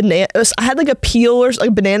like a banana. I had like a peel or like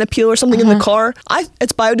a banana peel or something in the car.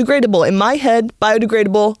 It's biodegradable. In my head,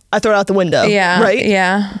 biodegradable. I throw it out the window. Yeah. Right?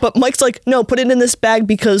 Yeah. But Mike's like, no, put it in this bag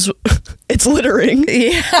because it's littering.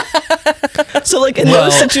 Yeah. So like in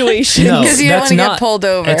those situations. Because you don't want to get pulled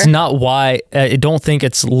over. It's not why. I don't think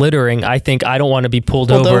it's littering. I think I don't want to be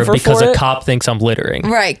pulled over because a cop thinks I'm littering.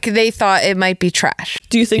 Right. They thought it might be trash.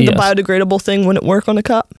 Do you think the biodegradable thing wouldn't work on a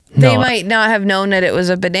cop? They might not have known that it was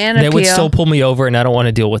a banana peel. They would still pull me over, and I don't want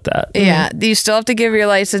to deal with that. Yeah. You still have to give your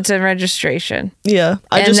license and registration. Yeah.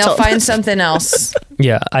 And they'll find something else.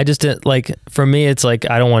 Yeah. I just didn't, like, for me, it's like,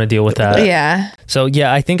 I don't want to deal with that. Yeah. So,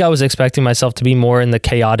 yeah, I think I was expecting myself to be more in the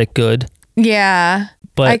chaotic good. Yeah.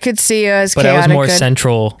 But I could see you as chaotic good. But I was more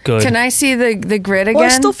central good. Can I see the grid again? Well, I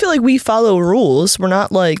still feel like we follow rules. We're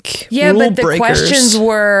not like rule but the breakers. Questions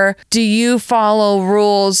were, do you follow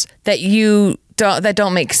rules that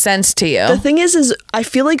don't make sense to you? The thing is I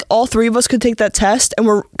feel like all three of us could take that test,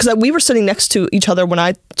 and because we were sitting next to each other when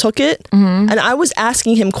I took it, and I was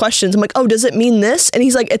asking him questions. I'm like, oh, does it mean this? And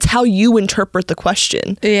he's like, it's how you interpret the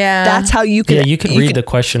question. Yeah. That's how you can. Yeah, you can read the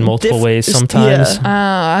question multiple ways sometimes.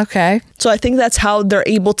 Yeah. Oh, okay. So I think that's how they're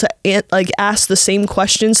able to ask the same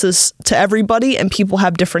questions to everybody, and people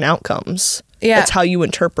have different outcomes. Yeah. That's how you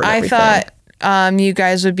interpret everything. I thought you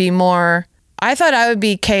guys would be more... I thought I would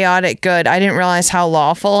be chaotic good. I didn't realize how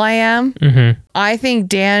lawful I am. I think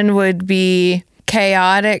Dan would be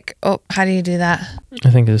chaotic. Oh, how do you do that?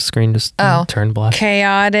 I think the screen just turned black.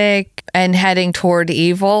 Chaotic and heading toward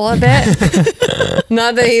evil a bit.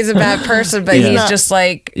 Not that he's a bad person, but he's just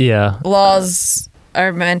like, laws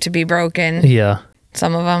are meant to be broken. Yeah.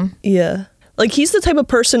 Some of them. Yeah. Like he's the type of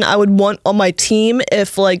person I would want on my team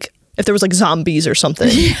if there was like zombies or something.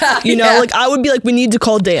 Yeah. You know, like I would be like, we need to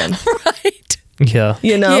call Dan. Right. Yeah.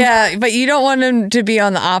 You know? Yeah, but you don't want him to be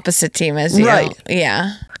on the opposite team as you. Right.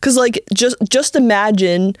 Yeah. Because, like, just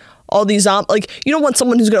imagine all these, like, you don't want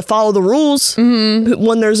someone who's going to follow the rules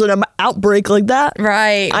when there's an outbreak like that.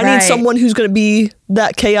 Right. I need someone who's going to be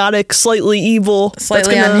that chaotic, slightly evil.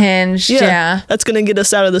 Slightly unhinged. Yeah. That's going to get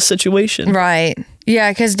us out of this situation. Right.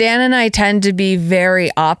 Yeah, because Dan and I tend to be very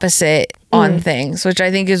opposite on things, which I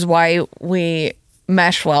think is why we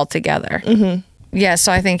mesh well together. Mm-hmm. Yeah,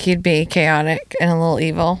 so I think he'd be chaotic and a little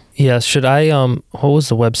evil. Yeah, should I, what was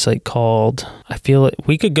the website called? I feel like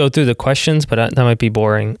we could go through the questions, but that might be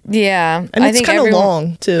boring. Yeah. And it's kind of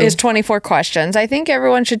long, too. It's 24 questions. I think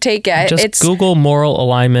everyone should take it. Just Google moral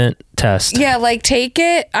alignment test. Yeah, like take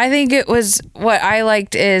it. I think it was, what I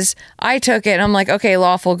liked is I took it and I'm like, okay,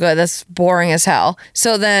 lawful good. That's boring as hell.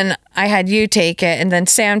 So then I had you take it and then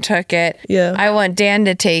Sam took it. Yeah. I want Dan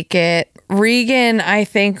to take it. Regan, I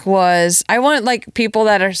think I want like people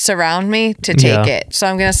that are surround me to take it. So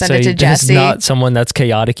I'm going to send it to Jesse. Not someone that's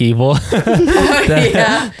chaotic evil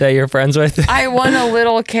that you're friends with. I want a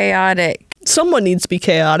little chaotic. Someone needs to be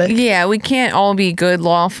chaotic. Yeah, we can't all be good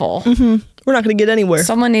lawful. Mm-hmm. We're not going to get anywhere.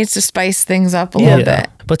 Someone needs to spice things up a little bit.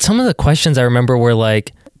 But some of the questions I remember were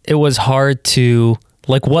like, it was hard to,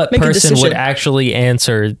 like, what person would actually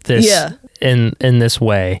answer this in this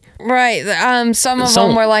way. Right. Some of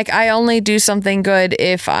them were like, I only do something good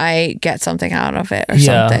if I get something out of it or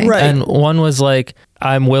something. Right. And one was like,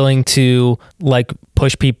 I'm willing to like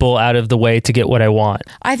push people out of the way to get what I want.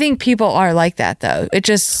 I think people are like that though. It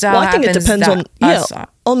just I think it depends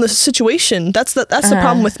on the situation. That's the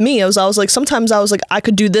problem with me. I was like, sometimes I was like, I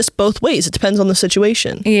could do this both ways. It depends on the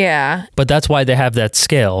situation. Yeah. But that's why they have that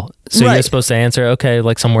scale. So you're supposed to answer, okay,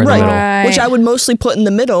 like somewhere in the middle. Right. Which I would mostly put in the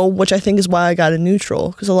middle, which I think is why I got a neutral.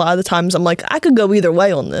 Because a lot of the times I'm like, I could go either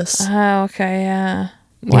way on this. Oh, okay, yeah.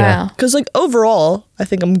 Wow. Because like overall, I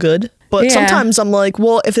think I'm good. But sometimes I'm like,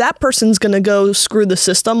 well, if that person's going to go screw the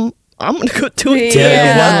system, I'm going to go do it too.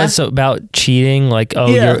 Yeah. One was about cheating. Like,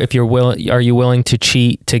 if you're willing, are you willing to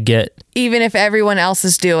cheat to get... Even if everyone else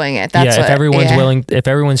is doing it. That's if everyone's willing, if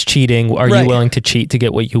everyone's cheating, are you willing to cheat to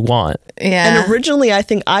get what you want? Yeah. And originally,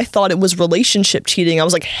 I thought it was relationship cheating. I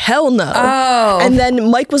was like, hell no. Oh. And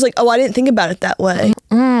then Mike was like, oh, I didn't think about it that way.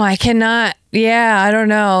 I cannot. Yeah, I don't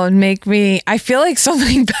know. I feel like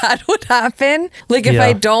something bad would happen. Like if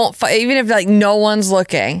I don't, even if like no one's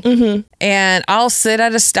looking, and I'll sit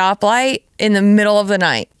at a stoplight in the middle of the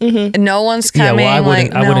night, and no one's coming. Yeah, well,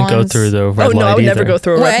 I wouldn't go through the red light. Oh no, I would never go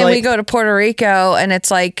through a red light. And we go to Puerto Rico, and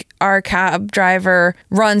it's like our cab driver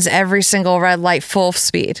runs every single red light full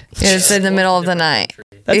speed. It's in the middle of the night.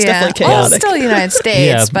 That's definitely chaotic. Well, it's still United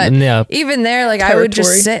States, but even there, like I would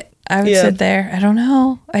just sit. I would sit there. I don't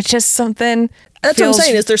know. It's just something. That's what I'm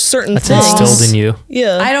saying. Is there's certain things instilled in you?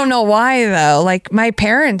 Yeah. I don't know why though. Like my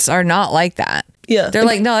parents are not like that. Yeah. They're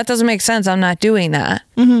like, no, that doesn't make sense. I'm not doing that.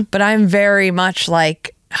 Mm-hmm. But I'm very much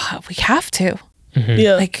like, we have to. Mm-hmm.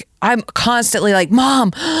 Yeah. Like I'm constantly like,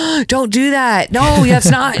 Mom, don't do that. No, that's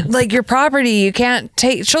not like your property. You can't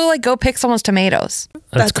take. She'll like go pick someone's tomatoes.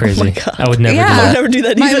 That's crazy. Oh my God. I would never do that. I would never do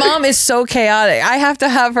that either. My mom is so chaotic. I have to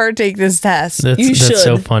have her take this test. That's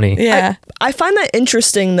so funny. Yeah. I find that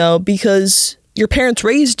interesting though, because your parents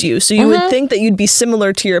raised you, so you would think that you'd be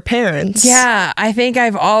similar to your parents. Yeah, I think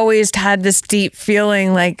I've always had this deep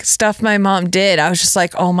feeling like stuff my mom did. I was just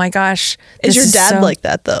like, oh my gosh. Is your dad like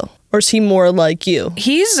that though? Or is he more like you?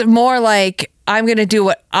 He's more like, I'm going to do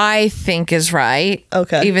what I think is right.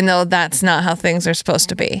 Okay. Even though that's not how things are supposed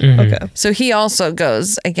to be. Okay. So he also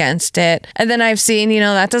goes against it. And then I've seen,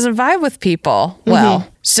 that doesn't vibe with people well.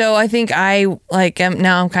 So I think I'm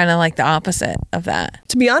kind of like the opposite of that.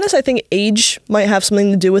 To be honest, I think age might have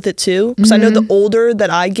something to do with it too. Because I know the older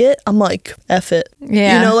that I get, I'm like, F it.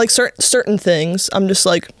 Yeah. Like certain things, I'm just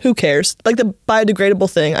like, who cares? Like the biodegradable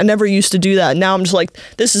thing. I never used to do that. Now I'm just like,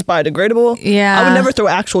 this is biodegradable. Yeah. I would never throw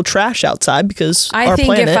actual trash outside because I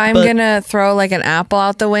think if I'm going to throw like an apple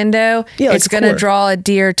out the window, it's going to draw a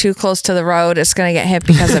deer too close to the road. It's going to get hit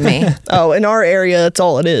because of me. Oh, in our area, that's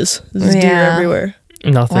all it is. There's deer everywhere.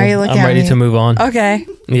 Nothing. Why are you looking I'm ready to move on. Okay.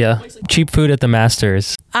 Yeah. Cheap food at the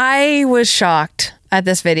Masters. I was shocked at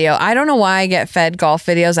this video. I don't know why I get fed golf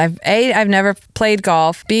videos. I've never played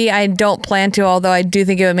golf. B, I don't plan to, although I do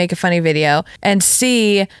think it would make a funny video. And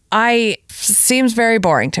C, I seems very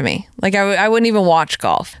boring to me. Like I wouldn't even watch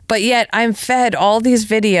golf. But yet I'm fed all these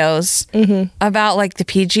videos about like the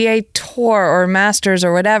PGA Tour or Masters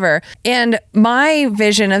or whatever. And my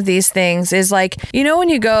vision of these things is like, you know, when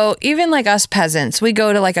you go, even like us peasants, we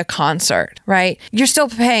go to like a concert, right? You're still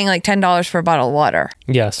paying like $10 for a bottle of water.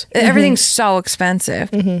 Yes. Everything's so expensive.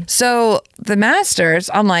 So the Masters,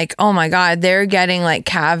 I'm like, oh my God, they're getting like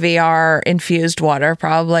caviar infused water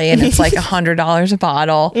probably. And it's like $100 a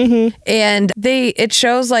bottle. And it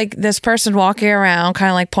shows like this person walking around kind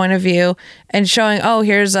of like point of view and showing, oh,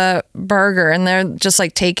 here's a burger. And they're just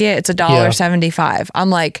like, take it. It's $1.75. I'm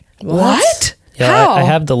like, what? Yeah, How? I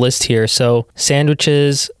have the list here. So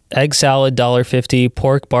sandwiches, egg salad, $1.50,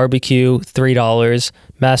 pork barbecue, $3,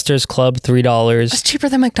 Masters Club, $3. It's cheaper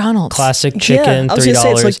than McDonald's. Classic chicken, $3. I was gonna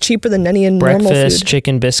say it's like cheaper than any in normal Breakfast food.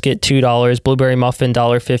 chicken biscuit, $2. Blueberry muffin,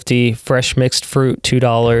 $1.50. Fresh mixed fruit,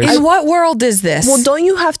 $2. In what world is this? Well, don't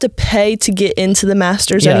you have to pay to get into the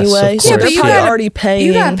Masters Yes, anyway? of So course. they're but you probably gotta- already paying.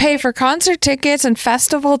 You gotta pay for concert tickets and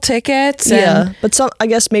festival tickets. Yeah, And but I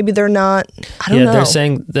guess maybe they're not. I don't know. They're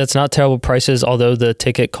saying that's not terrible prices, although the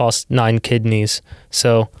ticket costs 9 kidneys.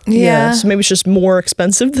 So yeah. So maybe it's just more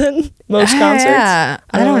expensive than most concerts. Yeah,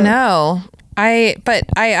 I don't know. I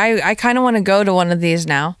kind of want to go to one of these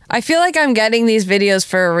now. I feel like I'm getting these videos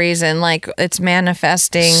for a reason. Like it's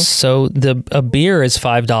manifesting. So a beer is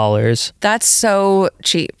 $5. That's so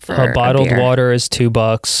cheap for A bottled beer. water is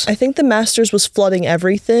 $2. I think the Masters was flooding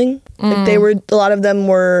everything. Like they were, a lot of them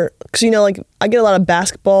were, because you know, like I get a lot of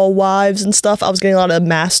basketball wives and stuff. I was getting a lot of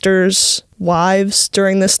Masters wives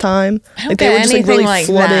during this time. I don't Like they get were just like anything really like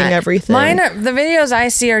flooding that. everything. Mine are the videos I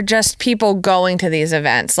see are just people going to these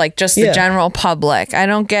events, like just the Yeah. general public. I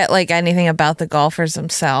don't get like anything about the golfers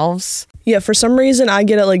themselves. Yeah, for some reason I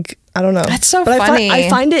get it like, I don't know. That's so but funny. I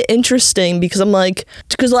find it interesting because I'm like,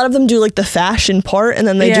 because a lot of them do like the fashion part and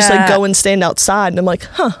then they just like Yeah. go and stand outside and I'm like,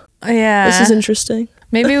 huh, Yeah, this is interesting.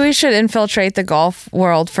 Maybe we should infiltrate the golf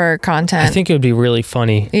world for content. I think it would be really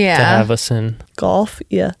funny to have us in. Golf,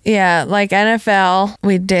 yeah. Yeah, like NFL,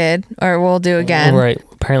 we did, or we'll do again. Right.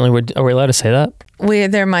 Apparently, are we allowed to say that?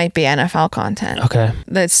 There might be NFL content. Okay.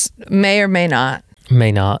 That's may or may not.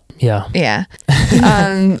 May not. Yeah. Yeah.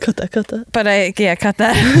 Cut that. But cut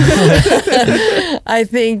that. I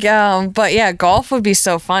think, but yeah, golf would be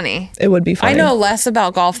so funny. It would be funny. I know less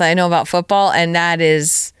about golf than I know about football, and that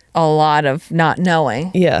is a lot of not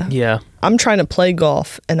knowing. Yeah. Yeah. I'm trying to play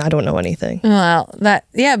golf and I don't know anything. Well,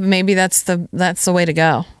 maybe that's the way to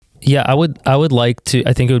go. Yeah, I would like to.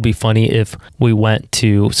 I think it would be funny if we went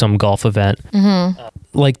to some golf event.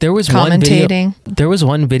 Like there was Commentating. There was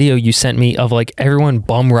one video you sent me of like everyone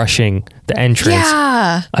bum rushing the entrance.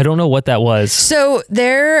 Yeah. I don't know what that was. So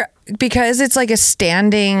because it's like a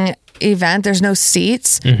standing event, there's no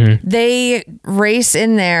seats. They race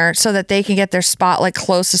in there so that they can get their spot like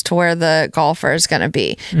closest to where the golfer is going to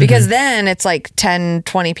be. Because then it's like 10,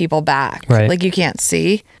 20 people back. Right. Like you can't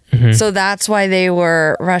see. So that's why they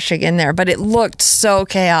were rushing in there. But it looked so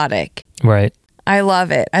chaotic. Right. I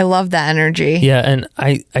love it. I love that energy. Yeah, and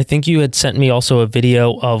I think you had sent me also a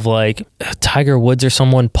video of like Tiger Woods or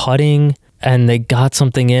someone putting and they got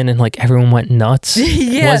something in and like everyone went nuts.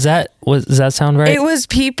 Yeah. Does that sound right? It was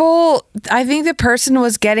people, I think the person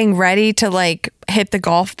was getting ready to like hit the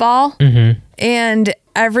golf ball and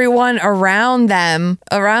everyone around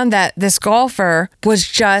this golfer was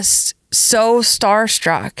just so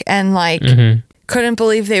starstruck and like couldn't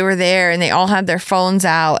believe they were there and they all had their phones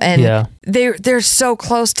out and they're so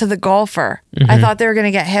close to the golfer. I thought they were going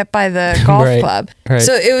to get hit by the golf club. Right.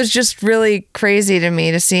 So it was just really crazy to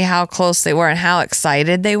me to see how close they were and how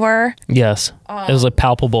excited they were. Yes. It was like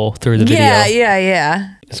palpable through the video.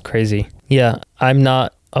 Yeah. It's crazy. Yeah, I'm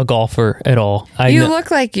not a golfer at all. You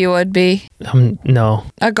look like you would be. No.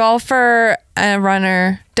 A golfer, a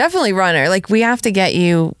runner, definitely runner. Like we have to get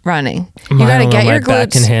you running. You got to get your glutes. My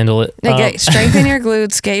back can handle it. Strengthen your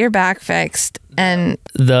glutes, get your back fixed. And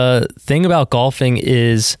the thing about golfing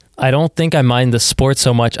is I don't think I mind the sport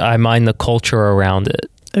so much. I mind the culture around it.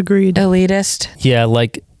 Agreed. Elitist. Yeah,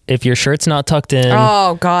 like if your shirt's not tucked in.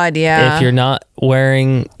 Oh God, yeah. If you're not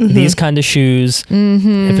wearing these kind of shoes,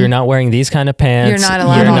 if you're not wearing these kind of pants, You're not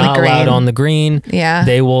allowed on the green. Yeah.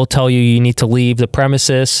 They will tell you need to leave the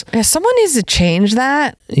premises. Yeah, someone needs to change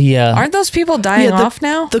that. Yeah. Aren't those people dying off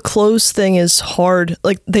now? The clothes thing is hard.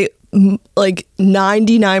 Like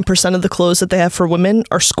 99% of the clothes that they have for women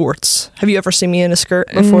are skirts. Have you ever seen me in a skirt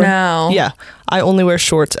before? No. Yeah. I only wear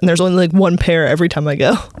shorts and there's only like one pair every time I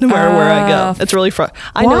go, no matter where I go. It's really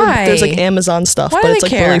I know there's like Amazon stuff, Why but do it's they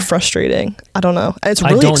like care? really frustrating. I don't know. And it's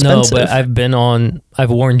really I don't expensive. know, but I've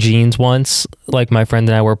worn jeans once, like my friend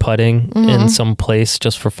and I were putting in some place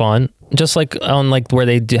just for fun. just like on like where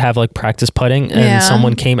they do have like practice putting, and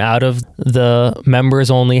someone came out of the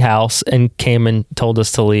members only house and came and told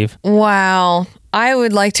us to leave. Wow. I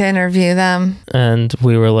would like to interview them. And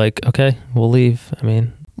we were like, okay, we'll leave. I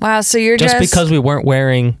mean, wow. So you're just because we weren't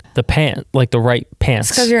wearing the the right pants.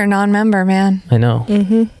 It's because you're a non-member, man. I know.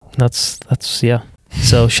 That's yeah.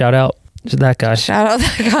 So shout out to that guy. Shout out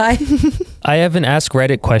that guy. I have an Ask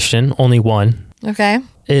Reddit question, only one. Okay.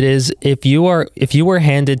 It is, if you were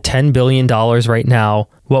handed $10 billion right now,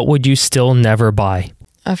 what would you still never buy?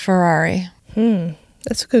 A Ferrari.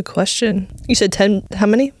 That's a good question. You said 10, how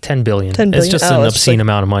many? 10 billion. 10 billion. It's just an obscene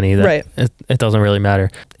amount of money that it doesn't really matter.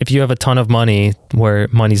 If you have a ton of money where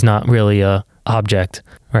money's not really a object,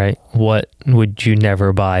 right? What would you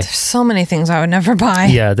never buy? There's so many things I would never buy.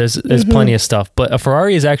 Yeah, there's plenty of stuff, but a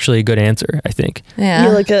Ferrari is actually a good answer, I think. Yeah.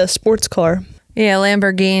 Like a sports car. Yeah,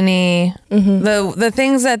 Lamborghini. The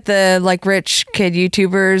things that the like rich kid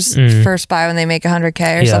YouTubers first buy when they make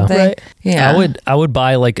 100K or something. Right. Yeah. I would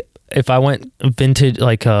buy like, if I went vintage,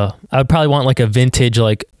 like I would probably want like a vintage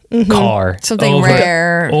like car, something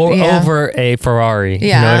rare, over a Ferrari.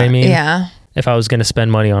 Yeah. You know what I mean? Yeah. If I was going to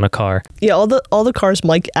spend money on a car. Yeah, all the cars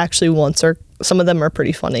Mike actually wants some of them are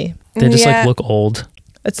pretty funny. They just like look old.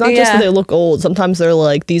 It's not just that they look old. Sometimes they're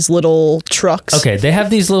like these little trucks. Okay, they have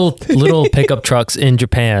these little pickup trucks in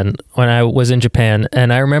Japan when I was in Japan,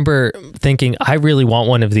 and I remember thinking, I really want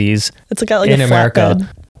one of these. It's like in a America. Flatbed.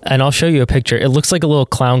 And I'll show you a picture. It looks like a little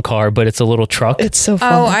clown car, but it's a little truck. It's so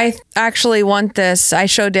funny. Oh, I actually want this. I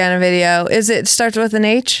showed Dan a video. Starts with an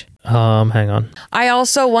H? Hang on. I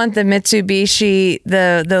also want the Mitsubishi,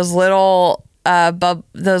 those little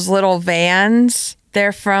vans.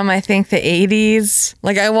 They're from, I think, the 80s.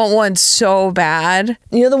 Like, I want one so bad.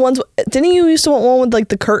 You know the ones, didn't you used to want one with like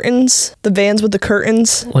the curtains? The vans with the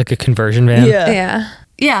curtains? Like a conversion van? Yeah.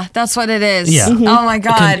 Yeah, that's what it is. Yeah. Oh my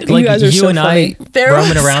God. Like you and I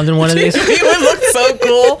roaming around in one of these? It would look so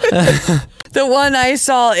cool. The one I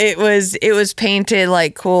saw, it was painted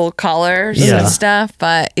like cool colors and stuff,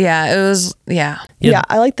 but yeah, it was Yeah,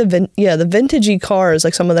 I like the vintagey cars.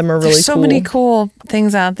 Like some of them are really There's so cool. many cool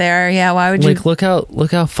things out there. Yeah, why would you? Like look how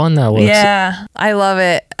fun that looks. Yeah, I love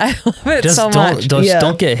it. I love it so much.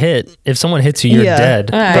 Don't get hit. If someone hits you, you're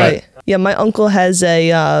dead. Right. Yeah, my uncle has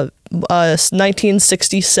a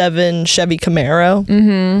 1967 Chevy Camaro,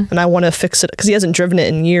 and I want to fix it because he hasn't driven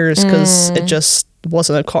it in years because it just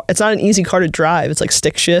wasn't a car. It's not an easy car to drive. It's like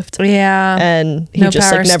stick shift. Yeah. And he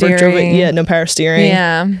just like never drove it. Yeah, no power steering.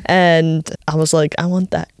 Yeah. And I was like, I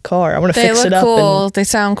want that car. I want to fix it up. They look cool. They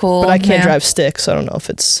sound cool. But I can't drive stick, so I don't know if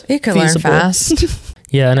it's You can feasible. learn fast.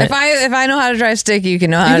 Yeah, and if I know how to drive stick, you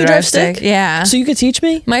can know how to drive stick. Yeah. So you could teach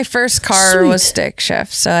me? My first car was stick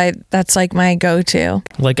shift, so that's like my go-to.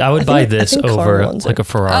 Like I would buy this over like a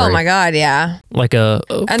Ferrari. Oh my God, yeah. Like a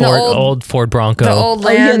old Ford Bronco. The old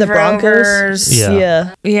Land the Broncos. Rovers.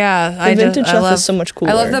 Yeah. The vintage stuff is so much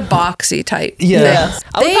cooler. I love the boxy type. Yeah.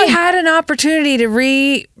 They had an opportunity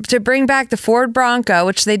to bring back the Ford Bronco,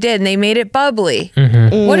 which they did, and they made it bubbly.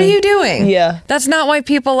 What are you doing? Yeah. That's not why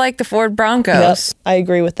people like the Ford Broncos. Yes, I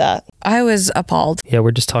agree with that. I was appalled. Yeah, we're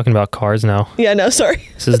just talking about cars now. Yeah, no, sorry.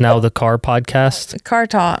 This is now the car podcast. Car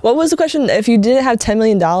talk. What was the question? If you didn't have $10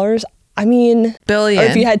 million, I mean... Billion. Or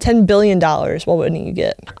if you had $10 billion, what wouldn't you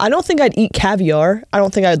get? I don't think I'd eat caviar. I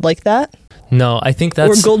don't think I'd like that. No, I think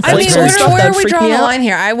that's... Or gold I mean, flakes stuff where that are we freak drawing me the out. line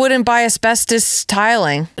here? I wouldn't buy asbestos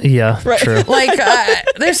tiling. Yeah, true. Like,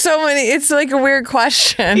 there's so many... It's like a weird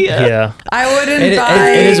question. Yeah. I wouldn't buy...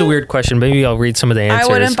 It is a weird question. Maybe I'll read some of the answers.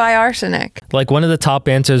 I wouldn't buy arsenic. Like, one of the top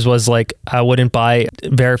answers was, like, I wouldn't buy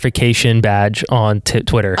verification badge on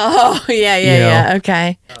Twitter. Oh, yeah.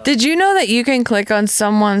 Okay. Did you know that you can click on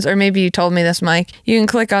someone's... Or maybe you told me this, Mike. You can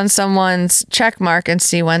click on someone's check mark and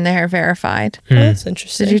see when they're verified. Oh, that's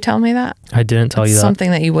interesting. Did you tell me that? I didn't tell you that. Something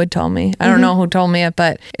that you would tell me. I don't know who told me it,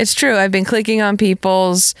 but it's true. I've been clicking on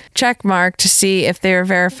people's check mark to see if they're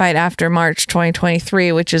verified after March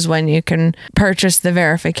 2023, which is when you can purchase the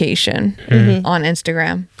verification on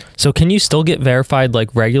Instagram. So can you still get verified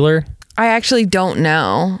like regular? I actually don't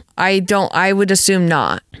know. I would assume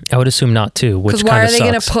not. I would assume not too, which Because why kind are of they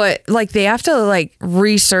going to sucks. put, like, they have to, like,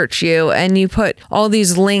 research you, and you put all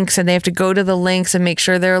these links, and they have to go to the links and make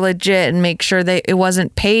sure they're legit and make sure that it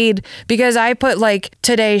wasn't paid. Because I put, like,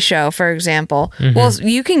 Today Show, for example. Well,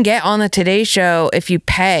 you can get on the Today Show if you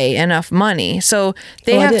pay enough money. So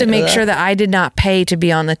they have to make sure that I did not pay to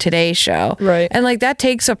be on the Today Show. Right. And, like, that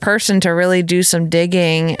takes a person to really do some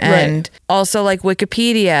digging. And also, like,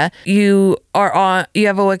 Wikipedia, you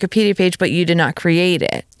have a Wikipedia page, but you did not create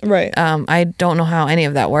it. Right. I don't know how any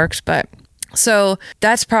of that works, but So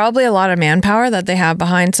that's probably a lot of manpower that they have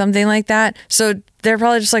behind something like that. So they're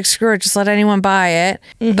probably just like, screw it, just let anyone buy it.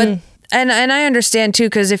 But and I understand too,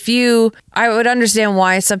 because I would understand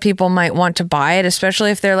why some people might want to buy it,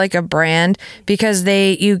 especially if they're like a brand, because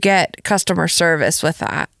you get customer service with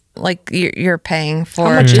that. Like you're paying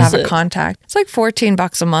for to have a contact. It's like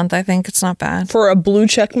 $14 a month. I think it's not bad. For a blue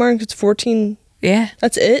check mark, it's 14. Yeah.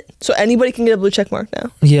 That's it? So anybody can get a blue check mark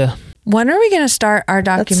now? Yeah. When are we going to start our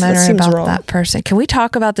documentary about that person? Can we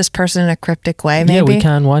talk about this person in a cryptic way, maybe? Yeah, we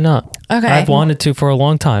can. Why not? Okay. I've wanted to for a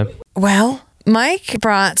long time. Well, Mike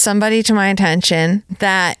brought somebody to my attention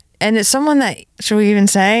and it's someone that, should we even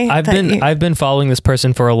say? I've been following this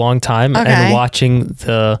person for a long time and watching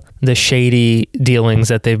the shady dealings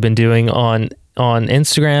that they've been doing on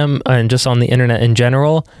Instagram and just on the internet in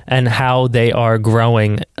general, and how they are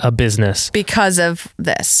growing a business because of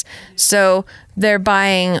this. So they're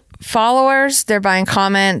buying followers, they're buying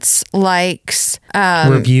comments, likes,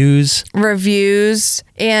 reviews.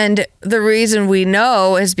 And the reason we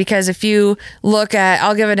know is because if you look at,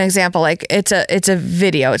 I'll give an example, like it's a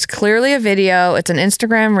video, it's clearly a video, it's an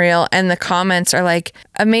Instagram reel, and the comments are like,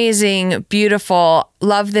 amazing, beautiful,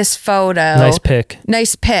 love this photo. Nice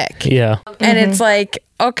pic. Yeah. And it's like,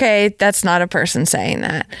 okay, that's not a person saying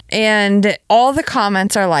that. And all the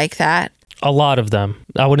comments are like that. A lot of them.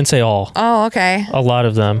 I wouldn't say all. Oh, okay. A lot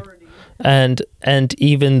of them. And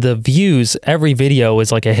even the views, every video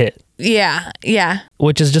is like a hit. Yeah.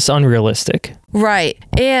 Which is just unrealistic. Right.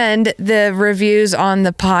 And the reviews on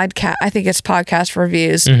the podcast, I think it's podcast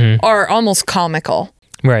reviews, are almost comical.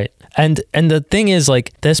 Right. And the thing is,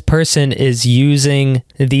 like, this person is using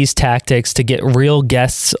these tactics to get real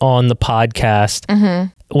guests on the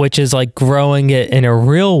podcast, which is like growing it in a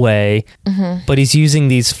real way, but he's using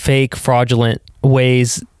these fake, fraudulent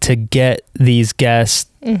ways to get these guests,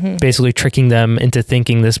 basically tricking them into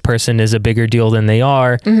thinking this person is a bigger deal than they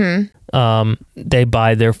are. They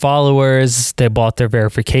buy their followers, they bought their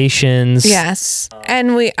verifications. Yes.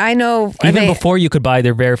 And I know even before you could buy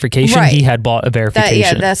their verification, he had bought a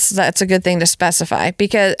verification. That's a good thing to specify,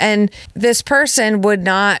 and this person would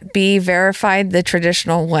not be verified the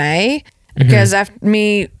traditional way, because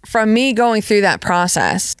from me going through that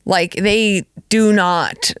process, like they do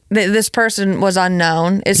not, this person was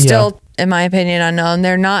unknown, is still, in my opinion, unknown.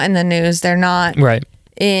 They're not in the news. They're not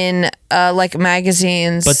in like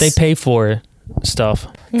magazines, but they pay for stuff.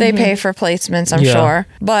 They pay for placements, I'm sure,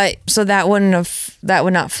 but so that would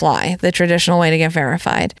not fly the traditional way to get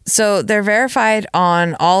verified. So they're verified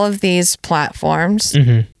on all of these platforms,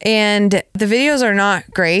 and the videos are not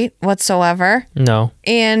great whatsoever. No.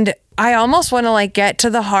 And I almost want to like get to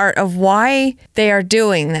the heart of why they are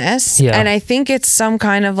doing this. Yeah. And I think it's some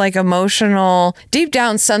kind of like emotional, deep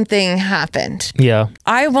down, something happened. Yeah.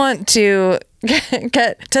 I want to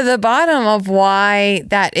get to the bottom of why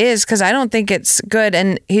that is, because I don't think it's good.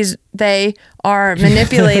 And they are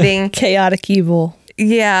manipulating chaotic evil.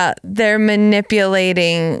 Yeah, they're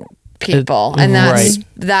manipulating people, and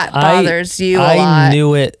that bothers you a lot. I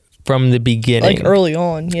knew it from the beginning, like early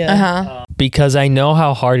on. Because I know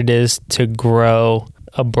how hard it is to grow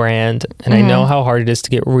a brand, and I know how hard it is to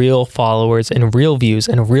get real followers and real views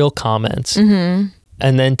and real comments, and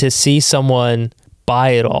then to see someone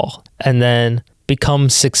buy it all and then become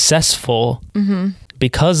successful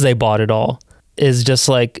because they bought it all is just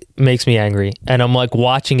like makes me angry. And I'm like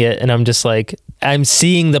watching it and I'm just like, I'm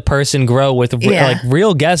seeing the person grow with like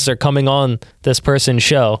real guests are coming on this person's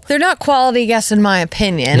show. They're not quality guests in my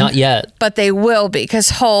opinion. Not yet. But they will be, because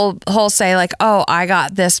he'll say like, oh, I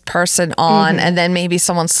got this person on, and then maybe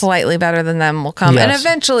someone slightly better than them will come. And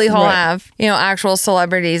eventually he'll have, actual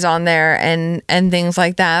celebrities on there and things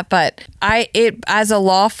like that. But as a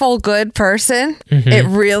lawful good person, it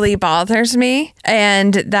really bothers me,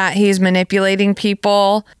 and that he's manipulating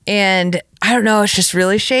people, and I don't know, it's just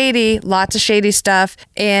really shady, lots of shady stuff.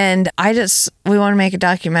 And we want to make a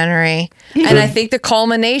documentary. And I think the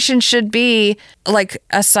culmination should be like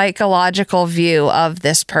a psychological view of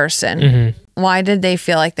this person. Why did they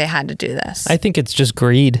feel like they had to do this? I think it's just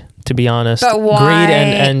greed, to be honest. But why? Greed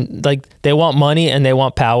and like they want money and they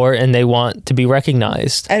want power and they want to be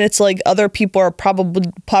recognized. And it's like other people are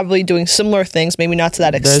probably doing similar things, maybe not to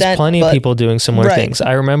that extent. There's plenty of people doing similar things.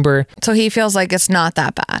 I remember. So he feels like it's not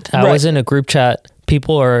that bad. I was in a group chat.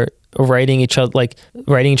 People are writing each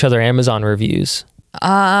other Amazon reviews.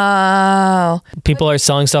 Oh. People are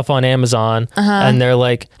selling stuff on Amazon and they're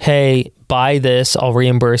like, hey, buy this, I'll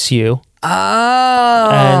reimburse you.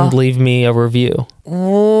 and leave me a review.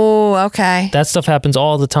 Oh, okay. That stuff happens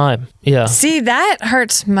all the time. Yeah. See, that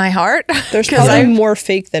hurts my heart. There's probably more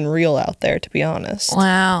fake than real out there, to be honest.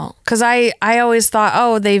 Wow. Because I always thought,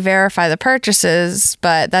 oh, they verify the purchases,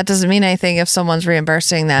 but that doesn't mean anything if someone's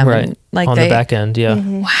reimbursing them. Right. And, like, on the back end, yeah.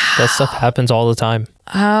 Wow. That stuff happens all the time.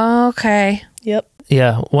 Okay. Yep.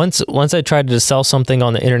 Yeah. Once I tried to sell something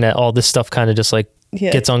on the internet, all this stuff kind of just like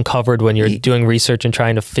gets uncovered when you're doing research and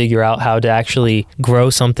trying to figure out how to actually grow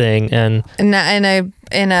something and in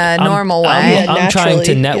a normal way. I'm trying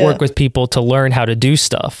to network with people to learn how to do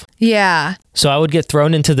stuff. Yeah. So I would get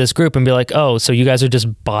thrown into this group and be like, oh, so you guys are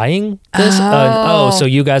just buying this? So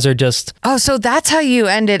you guys are just... Oh, so that's how you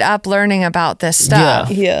ended up learning about this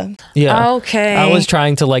stuff. Yeah. Okay. I was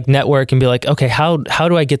trying to like network and be like, okay, how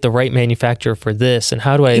do I get the right manufacturer for this? And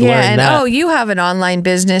how do I learn that? Oh, you have an online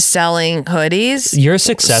business selling hoodies. You're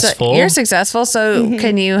successful. So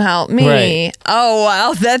can you help me? Right. Oh,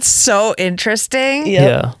 wow. That's so interesting. Yep.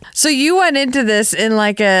 Yeah. So you went into this in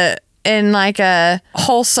like a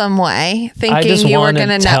wholesome way, thinking you were going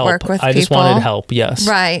to network with people. I just wanted help, yes.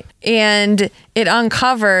 Right. And it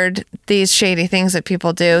uncovered these shady things that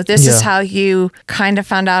people do. This is how you kind of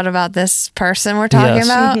found out about this person we're talking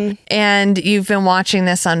about. And you've been watching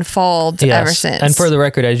this unfold ever since. And for the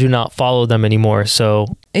record, I do not follow them anymore. So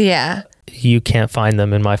yeah, you can't find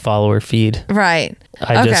them in my follower feed. Right.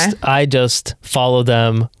 I just follow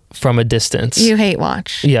them from a distance. You hate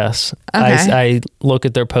watch. Yes. Okay. I look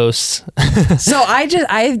at their posts. So I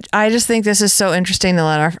just think this is so interesting to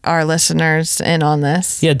let our listeners in on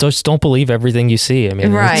this. Yeah, just don't believe everything you see. I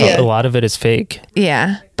mean, a lot of it is fake.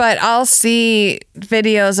 Yeah. But I'll see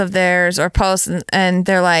videos of theirs or posts and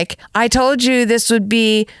they're like, I told you this would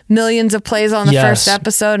be millions of plays on the first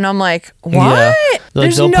episode. And I'm like, what? Yeah.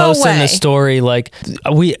 There's they'll no post way. in the story like,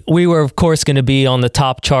 we were of course going to be on the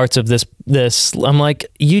top charts of this. I'm like,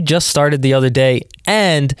 you just started the other day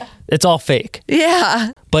and it's all fake.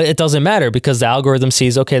 Yeah. But it doesn't matter because the algorithm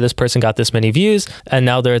sees, okay, this person got this many views and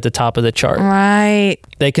now they're at the top of the chart. Right.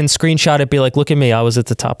 They can screenshot it, be like, look at me, I was at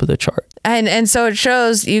the top of the chart. And so it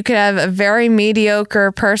shows you could have a very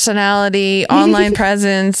mediocre personality, online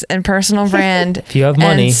presence, and personal brand. If you have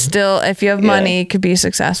money. And still, if you have money, you could be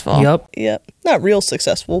successful. Yep. Not real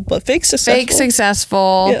successful, but fake successful. Fake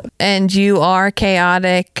successful. Yeah. And you are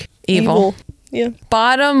chaotic, evil. Yeah.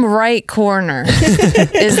 Bottom right corner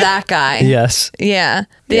is that guy. Yes. Yeah.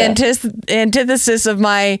 The antithesis of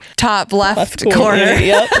my top left corner.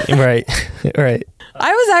 Yep. Right.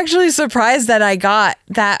 I was actually surprised that I got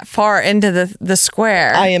that far into the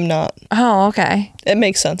square. I am not. Oh, okay. It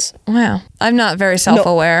makes sense. Wow. I'm not very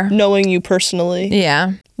self-aware. Knowing you personally.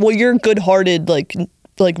 Yeah. Well, you're good-hearted, like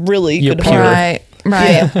really you're good-hearted. Pure.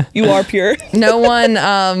 Right. Yeah, you are pure. No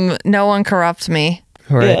one corrupts me.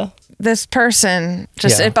 Right. Yeah. This person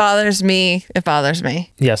it bothers me. It bothers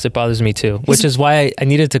me. Yes, it bothers me too, which is why I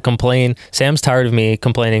needed to complain. Sam's tired of me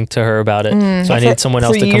complaining to her about it. So I need someone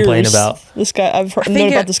else to complain about. This guy, I've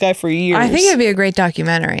known about this guy for years. I think it'd be a great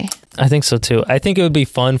documentary. I think so too. I think it would be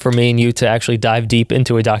fun for me and you to actually dive deep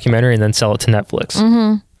into a documentary and then sell it to Netflix.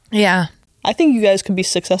 Mm-hmm. Yeah. I think you guys could be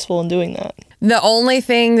successful in doing that. The only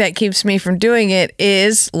thing that keeps me from doing it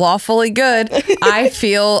is lawfully good.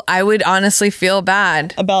 I would honestly feel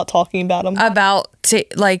bad about talking about him, about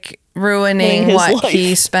ruining what life.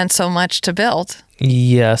 he spent so much to build.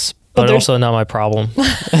 Yes, but also not my problem.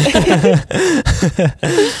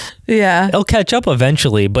 Yeah. It'll catch up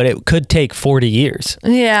eventually, but it could take 40 years.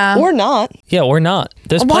 Yeah. Or not. Yeah, or not.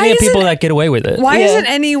 There's plenty of people that get away with it. Why isn't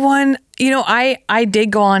anyone... I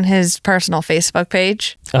did go on his personal Facebook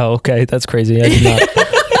page. Oh, okay. That's crazy. I did not.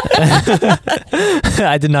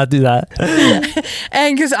 I did not do that.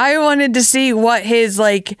 And because I wanted to see what his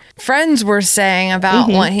friends were saying about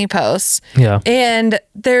what he posts. Yeah. And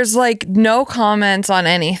there's no comments on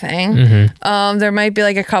anything. There might be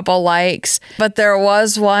a couple likes, but there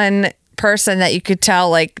was one person that you could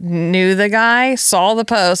tell knew the guy, saw the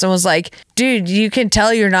post and was like, dude, you can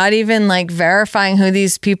tell you're not even verifying who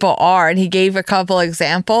these people are. And he gave a couple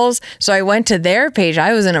examples. So I went to their page.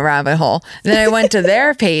 I was in a rabbit hole. Then I went to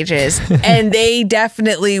their pages and they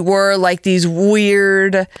definitely were these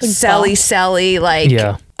weird selly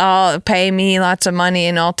pay me lots of money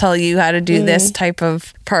and I'll tell you how to do this type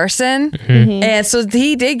of person. And so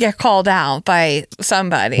he did get called out by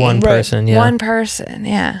somebody. One person.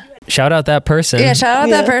 Yeah. Shout out that person. Yeah, shout out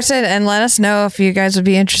that person and let us know if you guys would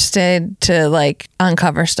be interested to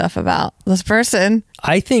uncover stuff about this person.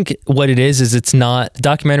 I think what it is it's not,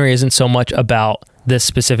 documentary isn't so much about this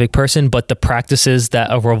specific person, but the practices that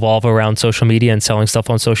revolve around social media and selling stuff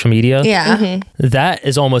on social media. Yeah. That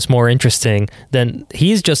is almost more interesting than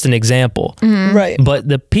he's just an example. Right. But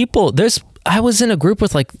the people, I was in a group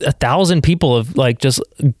with like 1,000 people of like just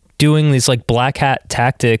doing these like black hat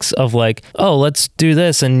tactics of like, oh, let's do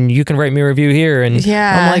this and you can write me a review here. And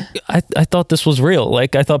I'm like, I thought this was real.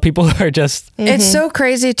 Like I thought people are just... It's so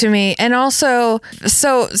crazy to me. And also,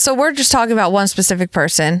 so we're just talking about one specific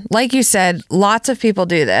person. Like you said, lots of people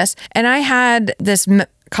do this. And I had this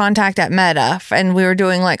contact at Meta and we were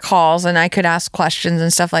doing like calls and I could ask questions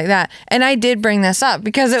and stuff like that. And I did bring this up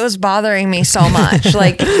because it was bothering me so much.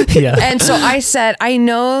 Like, and so I said, I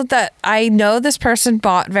know this person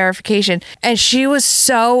bought verification, and she was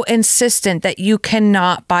so insistent that you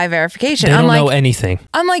cannot buy verification. They don't know anything.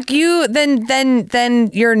 I'm like, then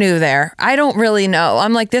you're new there. I don't really know.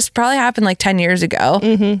 I'm like, this probably happened like 10 years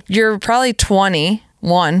ago. You're probably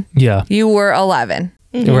 21. Yeah. You were 11.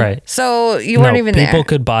 Right. So you weren't even there. People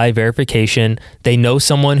could buy verification. They know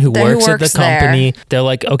someone who works at the company. There. They're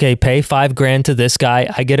like, okay, pay $5,000 to this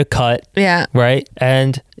guy. I get a cut. Yeah. Right.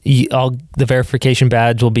 And the verification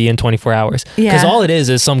badge will be in 24 hours. Yeah. Because all it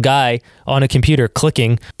is some guy on a computer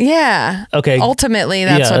clicking. Yeah. Okay. Ultimately,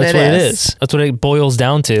 that's what it is. That's what it boils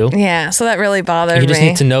down to. Yeah. So that really bothered me. You just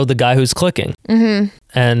need to know the guy who's clicking.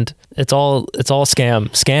 And it's all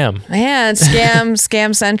scam. Yeah, it's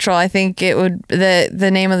scam central. I think it would the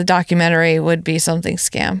name of the documentary would be something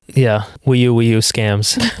scam. Yeah, Wii U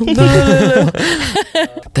scams.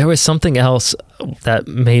 There was something else that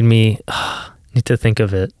made me need to think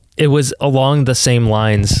of it. It was along the same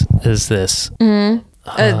lines as this.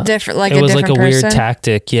 A different, like it was like a person? Weird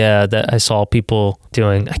tactic, that I saw people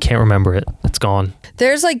doing. I can't remember it. It's gone.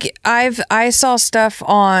 There's like I saw stuff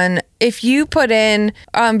on, if you put in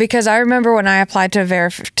because I remember when I applied to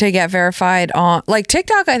get verified on like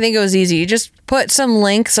TikTok, I think it was easy. You just put some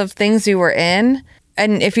links of things you were in,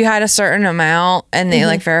 and if you had a certain amount and they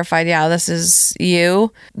like verified, this is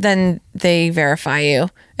you, then they verify you.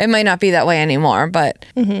 It might not be that way anymore, but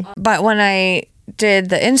when I did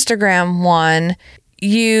the Instagram one,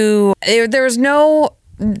 there was no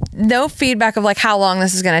feedback of like how long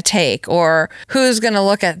this is going to take or who's going to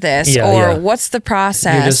look at this or what's the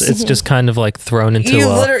process. It's just kind of like thrown into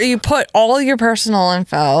you put all your personal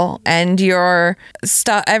info and your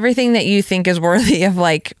stuff, everything that you think is worthy of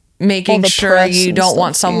like making sure you don't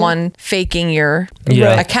want someone faking your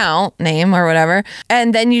account name or whatever.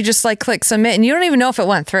 And then you just like click submit and you don't even know if it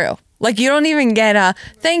went through. Like you don't even get a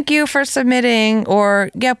thank you for submitting or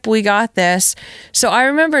yep, we got this. So I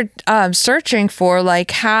remember searching for like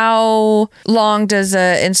how long does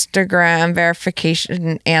a Instagram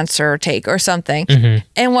verification answer take or something.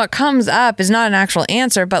 And what comes up is not an actual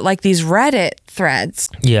answer, but like these Reddit threads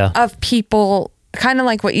of people kind of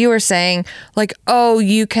like what you were saying, like, oh,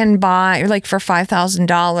 you can buy like for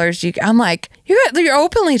 $5,000. I'm like, you're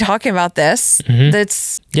openly talking about this.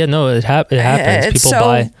 That's it happens. It's people so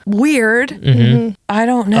buy weird. I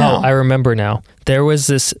don't know. Oh, I remember now. There was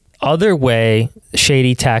this other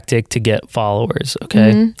shady tactic to get followers.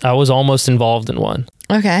 Okay, I was almost involved in one.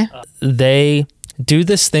 Okay, they do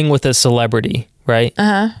this thing with a celebrity, right?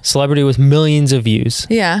 Celebrity with millions of views.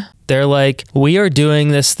 Yeah. They're like, we are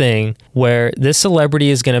doing this thing where this celebrity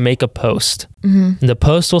is going to make a post. And the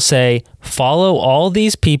post will say, follow all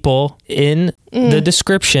these people in the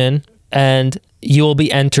description and you will be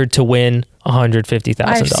entered to win $150,000.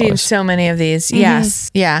 I've seen so many of these. Yes.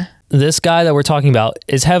 Yeah. This guy that we're talking about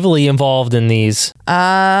is heavily involved in these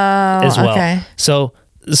as well. Okay. So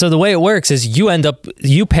the way it works is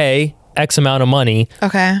you pay X amount of money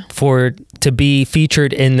to be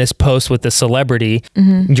featured in this post with the celebrity.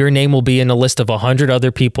 Your name will be in a list of 100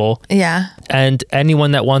 other people. Yeah. And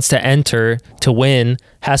anyone that wants to enter to win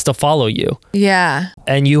has to follow you. Yeah.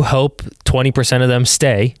 And you hope 20% of them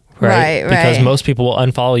stay. Right. Because most people will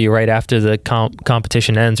unfollow you right after the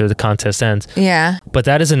competition ends or the contest ends. Yeah. But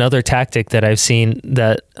that is another tactic that I've seen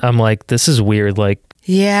that I'm like, this is weird. Like,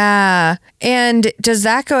 yeah. And does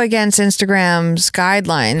that go against Instagram's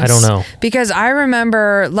guidelines? I don't know. Because I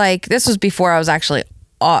remember like this was before I was actually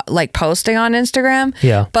like posting on Instagram.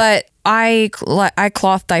 Yeah. But I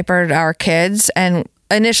cloth diapered our kids, and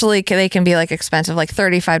initially they can be like expensive, like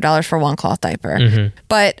 $35 for one cloth diaper.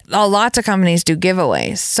 But lots of companies do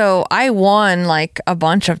giveaways. So I won like a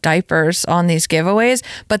bunch of diapers on these giveaways,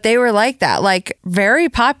 but they were like that. Like very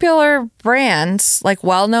popular brands, like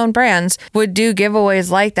well-known brands would do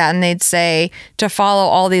giveaways like that. And they'd say to follow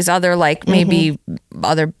all these other like maybe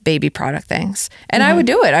other baby product things. And I would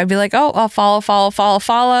do it. I'd be like, oh, I'll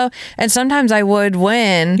follow. And sometimes I would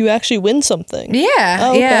win. You actually win something. Yeah.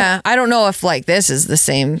 Oh, okay. Yeah. I don't know if like this is the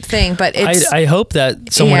same thing, but it's... I hope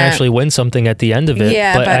that someone actually wins something at the end of it.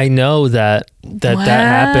 Yeah, but I know that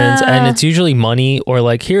happens, and it's usually money or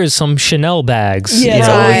like, here's some Chanel bags.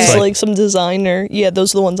 Yeah, it's like some designer. Yeah,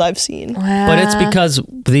 those are the ones I've seen. Wow. But it's because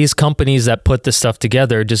these companies that put this stuff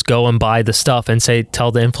together just go and buy the stuff and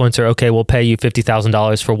tell the influencer, okay, we'll pay you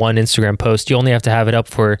 $50,000 for one Instagram post. You only have to have it up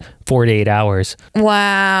for 48 hours.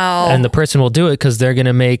 Wow. And the person will do it because they're going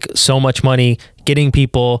to make so much money getting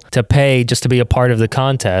people to pay just to be a part of the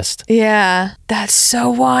contest. Yeah, that's so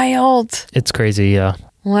wild. It's crazy, yeah.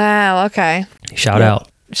 Wow, okay. Shout out.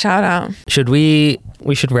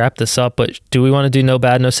 We should wrap this up, but do we want to do no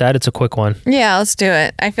bad, no sad? It's a quick one. Yeah, let's do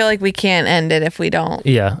it. I feel like we can't end it if we don't.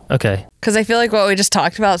 Yeah, okay. Because I feel like what we just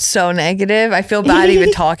talked about is so negative. I feel bad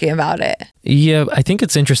even talking about it. Yeah, I think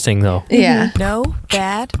it's interesting though. Yeah. No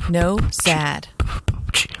bad, no sad.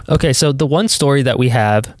 Okay, so the one story that we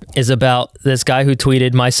have is about this guy who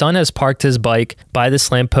tweeted, "My son has parked his bike by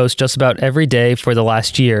this lamppost just about every day for the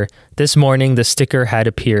last year. This morning, the sticker had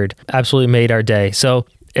appeared. Absolutely made our day." So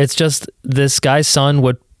it's just this guy's son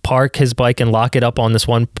would park his bike and lock it up on this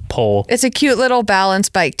one pole. It's a cute little balance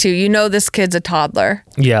bike too. You know this kid's a toddler.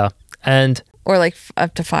 Yeah, or like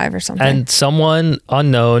up to 5 or something. And someone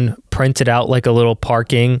unknown printed out like a little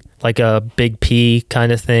parking, like a big P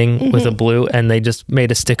kind of thing with a blue, and they just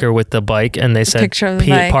made a sticker with the bike and they said,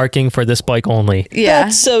 parking for this bike only. Yeah.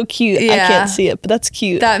 That's so cute. Yeah. I can't see it, but that's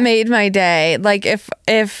cute. That made my day. Like if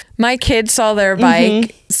my kids saw their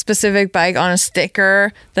bike, specific bike on a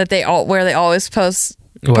sticker that where they always put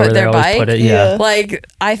their bike. Like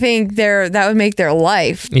I think that would make their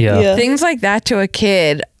life. Yeah. Things like that to a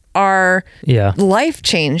kid are life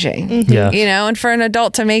changing. You know, and for an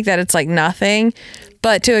adult to make that, it's like nothing.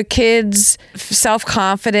 But to a kid's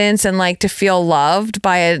self-confidence and like to feel loved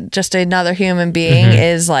by just another human being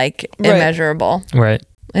is like immeasurable. Right.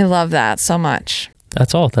 I love that so much.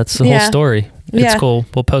 That's all. That's the whole story. It's cool.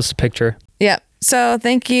 We'll post a picture. Yep. So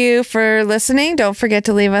thank you for listening. Don't forget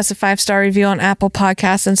to leave us a 5-star review on Apple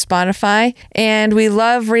Podcasts and Spotify. And we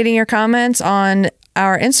love reading your comments on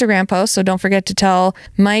our Instagram post. So don't forget to tell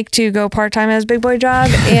Mike to go part-time at his big boy job.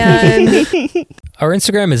 And our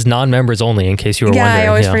Instagram is non-members only, in case you were wondering. I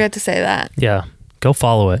always forget to say that. Yeah. Go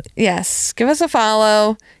follow it. Yes. Give us a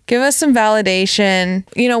follow. Give us some validation.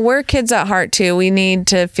 You know, we're kids at heart too. We need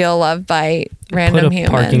to feel loved by random humans.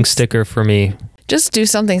 Put a parking sticker for me. Just do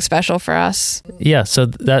something special for us. Yeah. So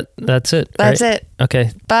that's it. That's it.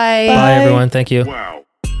 Okay. Bye. Bye, everyone. Thank you. Wow.